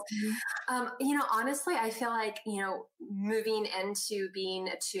 years old. Honestly, I feel like, moving into being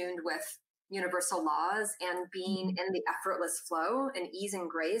attuned with universal laws and being in the effortless flow and ease and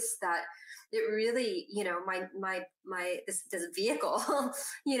grace, that it really, this vehicle,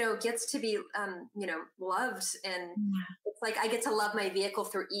 gets to be, loved. And it's like I get to love my vehicle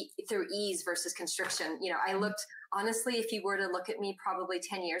through ease versus constriction. Honestly, if you were to look at me probably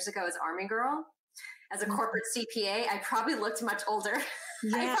 10 years ago as Army Girl, as a corporate CPA, I probably looked much older.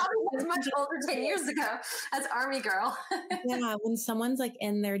 Yeah. I probably looked much older 10 years ago as Army Girl. Yeah, when someone's like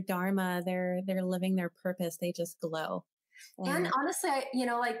in their dharma, they're living their purpose, they just glow. And honestly,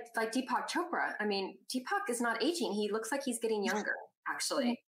 like Deepak Chopra. I mean, Deepak is not aging. He looks like he's getting younger,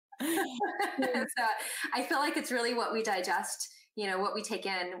 actually. So I feel like it's really what we digest, what we take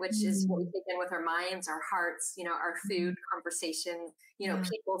in, which is what we take in with our minds, our hearts, our food, conversation,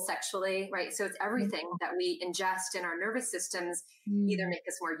 people sexually, right? So it's everything that we ingest in our nervous systems either make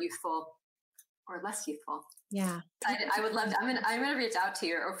us more youthful or less youthful. Yeah. I would love to, I'm going to reach out to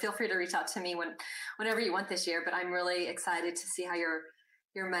you, or feel free to reach out to me whenever you want this year, but I'm really excited to see how your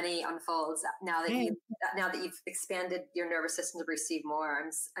money unfolds now that you've expanded your nervous system to receive more.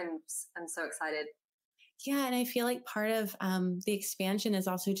 I'm so excited. Yeah. And I feel like part of the expansion is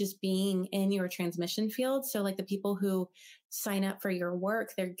also just being in your transmission field. So like the people who sign up for your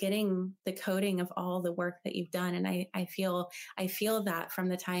work, they're getting the coding of all the work that you've done. And I feel that from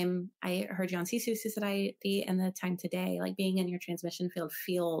the time I heard you on Sisu Society and the time today, like being in your transmission field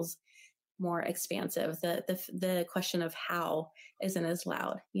feels more expansive. The question of how isn't as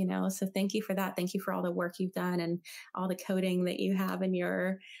loud, So thank you for that. Thank you for all the work you've done and all the coding that you have in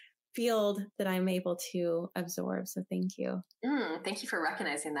your field that I'm able to absorb. So thank you. Thank you for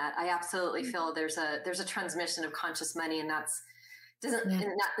recognizing that. I absolutely feel there's a transmission of conscious money, and that's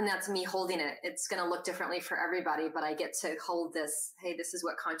me holding it. It's going to look differently for everybody, but I get to hold this. Hey, this is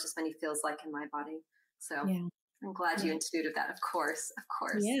what conscious money feels like in my body. So I'm glad you intuited that. Of course.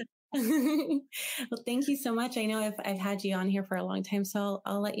 Yeah. Well, thank you so much. I know I've had you on here for a long time, so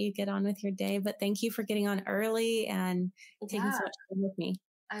I'll let you get on with your day, but thank you for getting on early and taking so much time with me.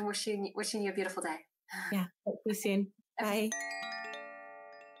 I'm wishing you a beautiful day. Yeah. Talk to you soon. Bye.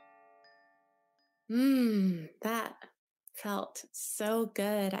 That felt so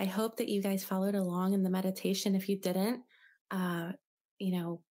good. I hope that you guys followed along in the meditation. If you didn't, I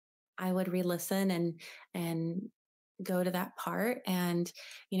would re-listen and go to that part and,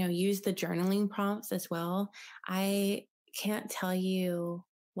 use the journaling prompts as well. I can't tell you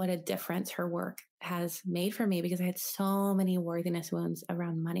what a difference her work has made for me because I had so many worthiness wounds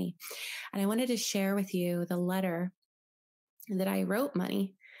around money. And I wanted to share with you the letter that I wrote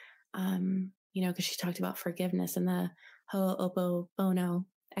Money, because she talked about forgiveness and the Ho'oponopono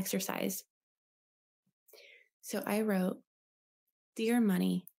exercise. So I wrote, "Dear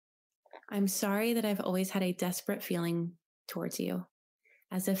Money, I'm sorry that I've always had a desperate feeling towards you,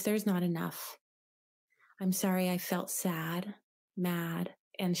 as if there's not enough. I'm sorry I felt sad, mad,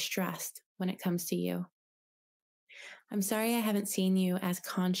 and stressed when it comes to you. I'm sorry I haven't seen you as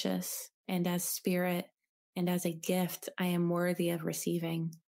conscious and as spirit and as a gift I am worthy of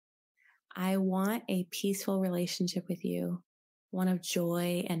receiving. I want a peaceful relationship with you, one of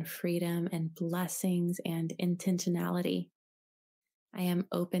joy and freedom and blessings and intentionality. I am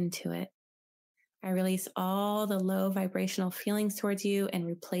open to it. I release all the low vibrational feelings towards you and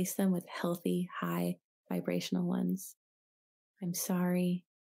replace them with healthy, high vibrational ones. I'm sorry.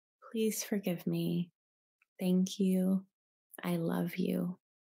 Please forgive me. Thank you. I love you."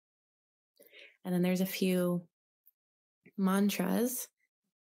 And then there's a few mantras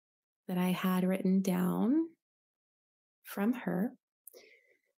that I had written down from her.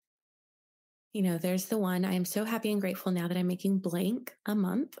 There's the one, "I am so happy and grateful now that I'm making blank a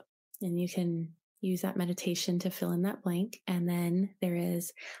month." And you can use that meditation to fill in that blank. And then there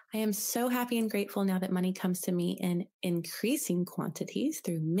is, "I am so happy and grateful now that money comes to me in increasing quantities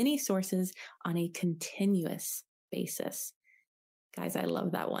through many sources on a continuous basis." Guys, I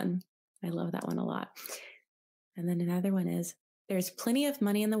love that one. I love that one a lot. And then another one is, "There's plenty of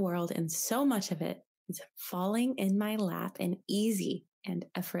money in the world and so much of it is falling in my lap in easy and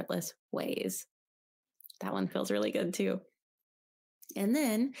effortless ways." That one feels really good too. And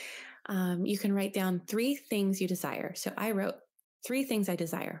then you can write down 3 things you desire. So I wrote 3 things I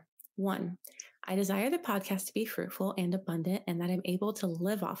desire. 1, I desire the podcast to be fruitful and abundant and that I'm able to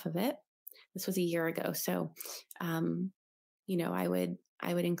live off of it. This was a year ago. So, I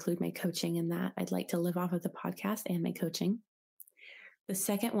would include my coaching in that. I'd like to live off of the podcast and my coaching. The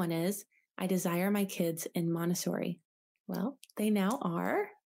second one is, I desire my kids in Montessori. Well, they now are.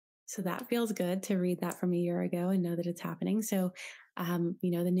 So that feels good to read that from a year ago and know that it's happening. So,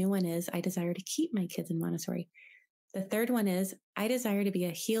 the new one is, I desire to keep my kids in Montessori. The third one is, I desire to be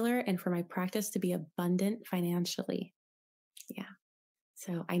a healer and for my practice to be abundant financially. Yeah.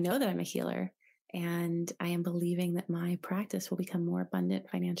 So I know that I'm a healer and I am believing that my practice will become more abundant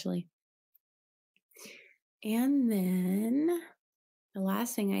financially. And then the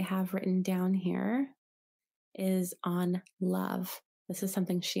last thing I have written down here is on love. This is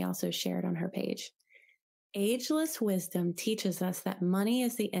something she also shared on her page. Ageless wisdom teaches us that money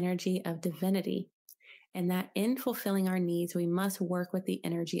is the energy of divinity and that in fulfilling our needs, we must work with the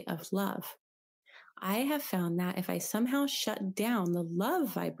energy of love. I have found that if I somehow shut down the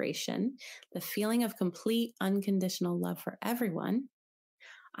love vibration, the feeling of complete unconditional love for everyone,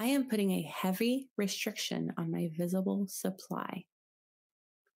 I am putting a heavy restriction on my visible supply.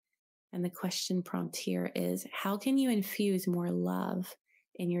 And the question prompt here is, how can you infuse more love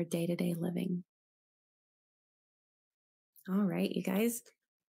in your day-to-day living? All right, you guys.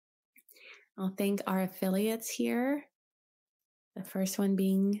 I'll thank our affiliates here. The first one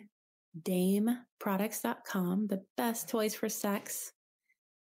being dameproducts.com, the best toys for sex.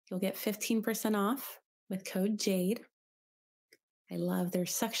 You'll get 15% off with code JADE. I love their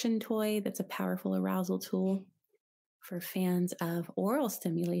suction toy. That's a powerful arousal tool for fans of oral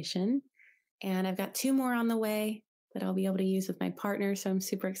stimulation. And I've got 2 more on the way that I'll be able to use with my partner. So I'm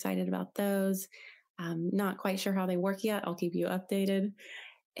super excited about those. Not quite sure how they work yet. I'll keep you updated.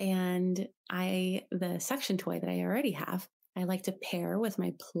 And the suction toy that I already have, I like to pair with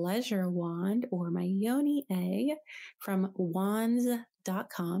my pleasure wand or my yoni egg from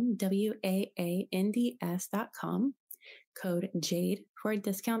wands.com, WAANDS.com. Code JADE for a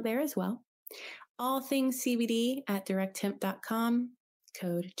discount there as well. All things CBD at directhemp.com.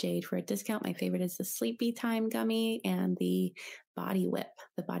 Code JADE for a discount. My favorite is the Sleepy Time gummy and the Body Whip,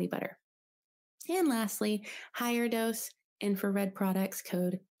 the body butter. And lastly, Higher Dose infrared products,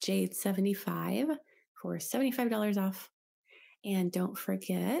 code JADE75 for $75 off. And don't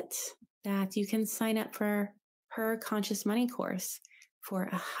forget that you can sign up for her Conscious Money course for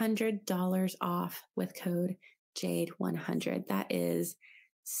 $100 off with code JADE100. That is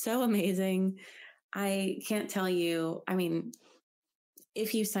so amazing. I can't tell you. I mean,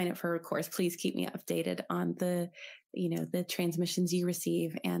 if you sign up for her course, please keep me updated on the transmissions you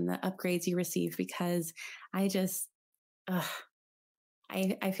receive and the upgrades you receive, because I just,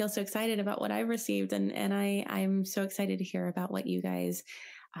 I feel so excited about what I've received, and I'm so excited to hear about what you guys,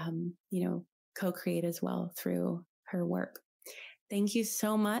 co-create as well through her work. Thank you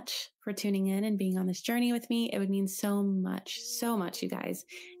so much for tuning in and being on this journey with me. It would mean so much, you guys,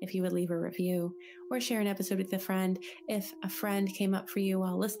 if you would leave a review or share an episode with a friend. If a friend came up for you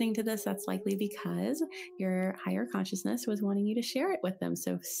while listening to this, that's likely because your higher consciousness was wanting you to share it with them.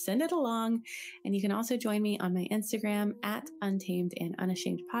 So send it along. And you can also join me on my Instagram at Untamed and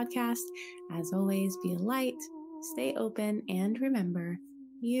Unashamed Podcast. As always, be a light, stay open, and remember,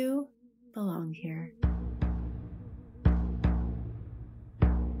 you belong here.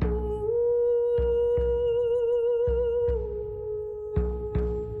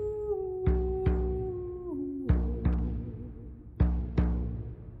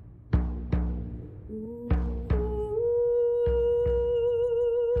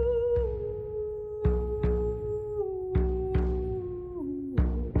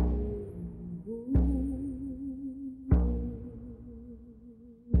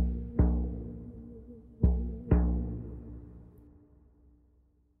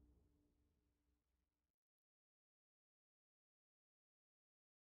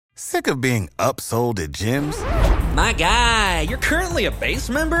 Sick of being upsold at gyms? My guy, you're currently a base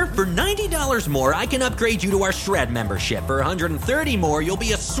member? For $90 more, I can upgrade you to our Shred membership. For $130 more, you'll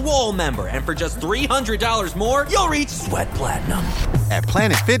be a Swole member. And for just $300 more, you'll reach Sweat Platinum. At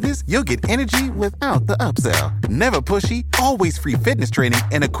Planet Fitness, you'll get energy without the upsell. Never pushy, always free fitness training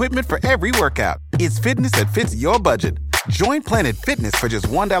and equipment for every workout. It's fitness that fits your budget. Join Planet Fitness for just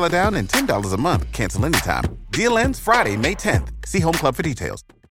 $1 down and $10 a month. Cancel anytime. Deal ends Friday, May 10th. See Home Club for details.